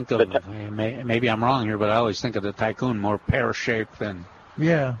always think of, maybe I'm wrong here, but I always think of the Tycoon more pear-shaped than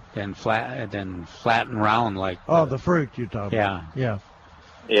flat and round like. Oh, the fruit you're talking about. Yeah.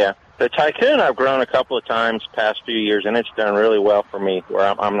 The Tycoon I've grown a couple of times past few years, and it's done really well for me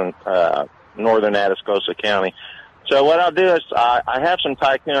where I'm in northern Atascosa County. So what I'll do is I have some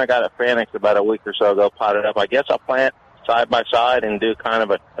Tycoon I got at Fanix about a week or so ago, potted up. I guess I'll plant side by side and do kind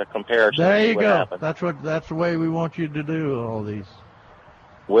of a comparison. There you go. Happens. That's the way we want you to do all these.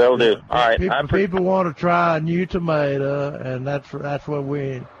 Will do. All right. People want to try a new tomato, and that's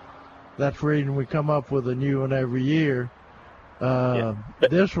the reason we come up with a new one every year.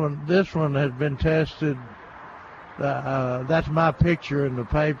 This one has been tested. That's my picture in the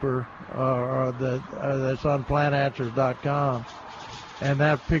paper, that's on plantanswers.com, and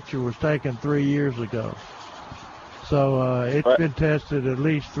that picture was taken 3 years ago. So it's been tested at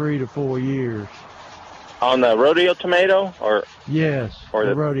least 3 to 4 years. On the rodeo tomato, or yes,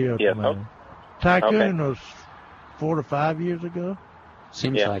 the rodeo tomato. Oh. Tycoon was 4 to 5 years ago.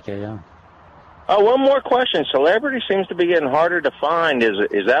 Seems like it, yeah. Oh, one more question. Celebrity seems to be getting harder to find. Is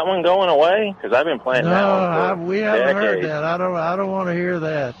that one going away? Because I've been planting that one. We haven't heard that. I don't want to hear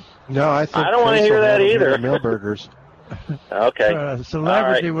that. No, I don't want to hear that either. Millburgers. Okay.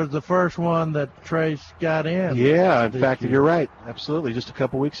 Celebrity was the first one that Trace got in. Yeah, in fact, you're right. Absolutely, just a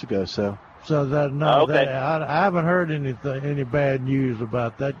couple weeks ago. So I haven't heard any bad news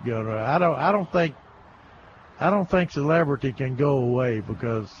about that going on. I don't think Celebrity can go away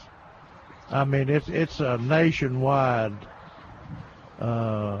because, I mean, it's a nationwide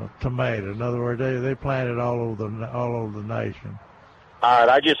tomato. In other words, they plant it all over the nation. All right,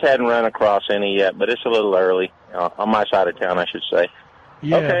 I just hadn't run across any yet, but it's a little early on my side of town, I should say.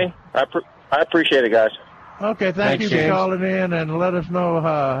 Yeah. Okay, I appreciate it, guys. Okay, thank you for calling in, and let us know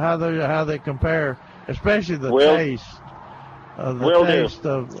how they compare, especially the taste.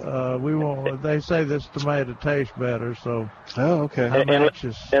 They say this tomato tastes better, so. Oh, okay.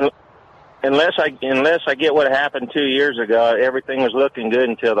 Unless I get what happened 2 years ago, everything was looking good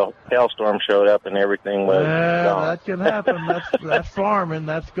until the hailstorm showed up and everything was gone. That can happen. That's farming.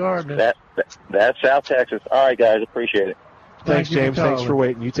 That's gardening. That's South Texas. All right, guys, appreciate it. Thanks, James. Thanks for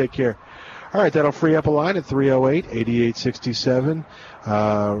waiting. You take care. All right, that'll free up a line at 308-8867.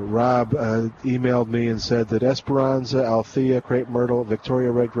 Rob emailed me and said that Esperanza, Althea, Crepe Myrtle,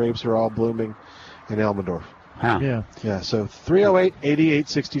 Victoria Red Grapes are all blooming in Elmendorf. Huh. Yeah, so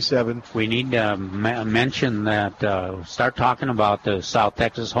 308-8867. We need to mention that, start talking about the South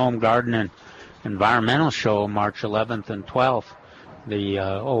Texas Home Garden and Environmental Show March 11th and 12th. The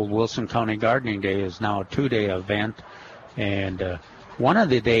old Wilson County Gardening Day is now a 2-day event. And one of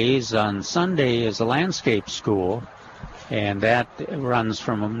the days on Sunday is a landscape school, and that runs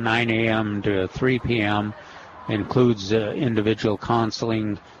from 9 a.m. to 3 p.m., includes individual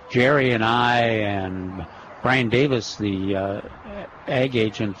counseling. Jerry and I and Brian Davis, the ag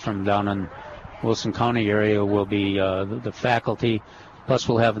agent from down in Wilson County area, will be the faculty. Plus,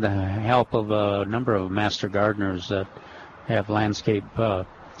 we'll have the help of a number of master gardeners that have landscape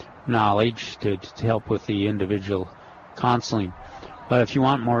knowledge to help with the individual counseling. But if you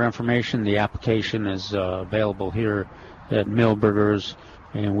want more information, the application is available here at Millburgers,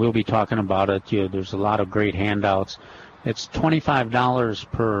 and we'll be talking about it. There's a lot of great handouts. It's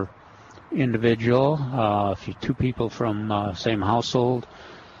 $25 per individual. If you 2 people from same household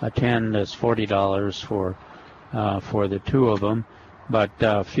attend, it's $40 for the 2 of them.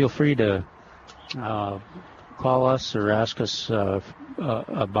 But feel free to call us or ask us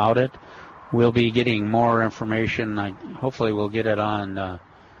about it. We'll be getting more information. Hopefully we'll get it on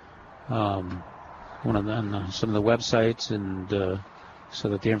some of the websites, and so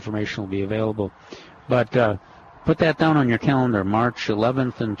that the information will be available. But put that down on your calendar, March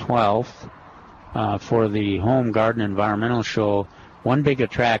 11th and 12th for the Home Garden Environmental Show. One big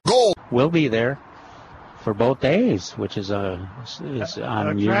attraction will be there for both days, which is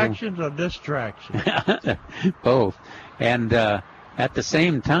attractions or distractions? Both. And at the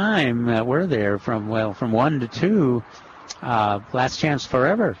same time, we're there from 1 to 2. Last Chance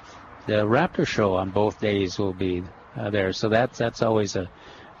Forever, the Raptor Show on both days will be there. So that's always a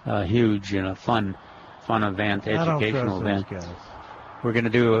huge, fun event, educational event. Guys. We're going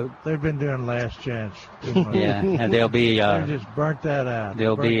to do. They've been doing Last Chance. Yeah, and there'll be. They just burnt that out.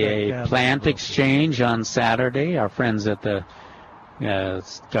 There'll be a plant exchange on Saturday. Our friends at the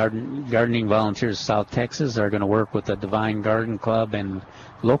Gardening Volunteers South Texas are going to work with the Divine Garden Club and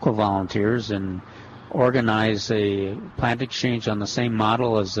local volunteers and organize a plant exchange on the same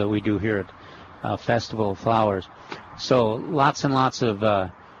model as we do here at Festival of Flowers. So lots and lots of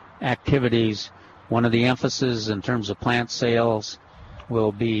activities. One of the emphases in terms of plant sales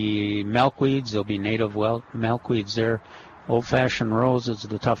will be milkweeds. There'll be native milkweeds there, old-fashioned roses,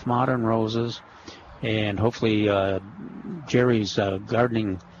 the tough modern roses, and hopefully Jerry's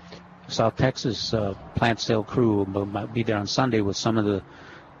Gardening South Texas plant sale crew will be there on Sunday with some of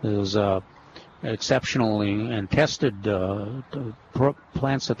those exceptional and tested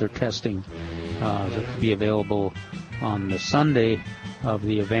plants that they're testing that will be available on the Sunday of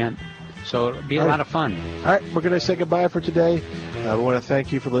the event. So it'll be a lot of fun. All right, we're going to say goodbye for today. We want to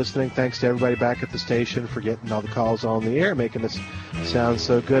thank you for listening. Thanks to everybody back at the station for getting all the calls on the air, making us sound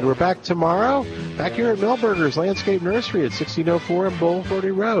so good. We're back tomorrow, back here at Milberger's Landscape Nursery at 1604 on Bull 40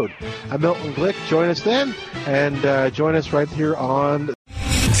 Road. I'm Milton Glick. Join us then, and join us right here on...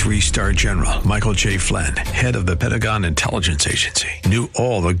 3-star General Michael J. Flynn, head of the Pentagon Intelligence Agency, knew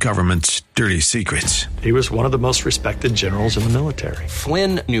all the government's dirty secrets. He was one of the most respected generals in the military.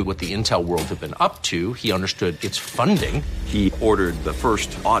 Flynn knew what the intel world had been up to. He understood its funding. He ordered the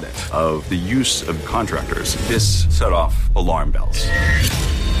first audit of the use of contractors. This set off alarm bells.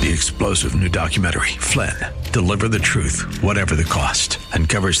 The explosive new documentary, Flynn, Deliver the Truth, Whatever the Cost,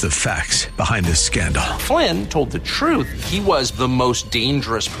 uncovers the facts behind this scandal. Flynn told the truth. He was the most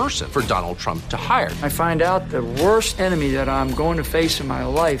dangerous person for Donald Trump to hire. I find out the worst enemy that I'm going to face in my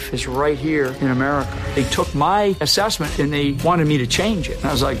life is right here in America. They took my assessment and they wanted me to change it. And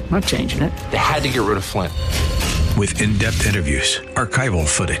I was like, I'm not changing it. They had to get rid of Flynn. With in-depth interviews, archival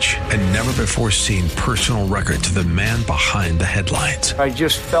footage, and never-before-seen personal records of the man behind the headlines. I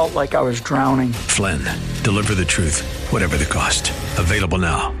just felt like I was drowning. Flynn, Deliver the Truth, Whatever the Cost. Available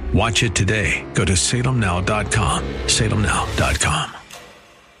now. Watch it today. Go to salemnow.com. salemnow.com.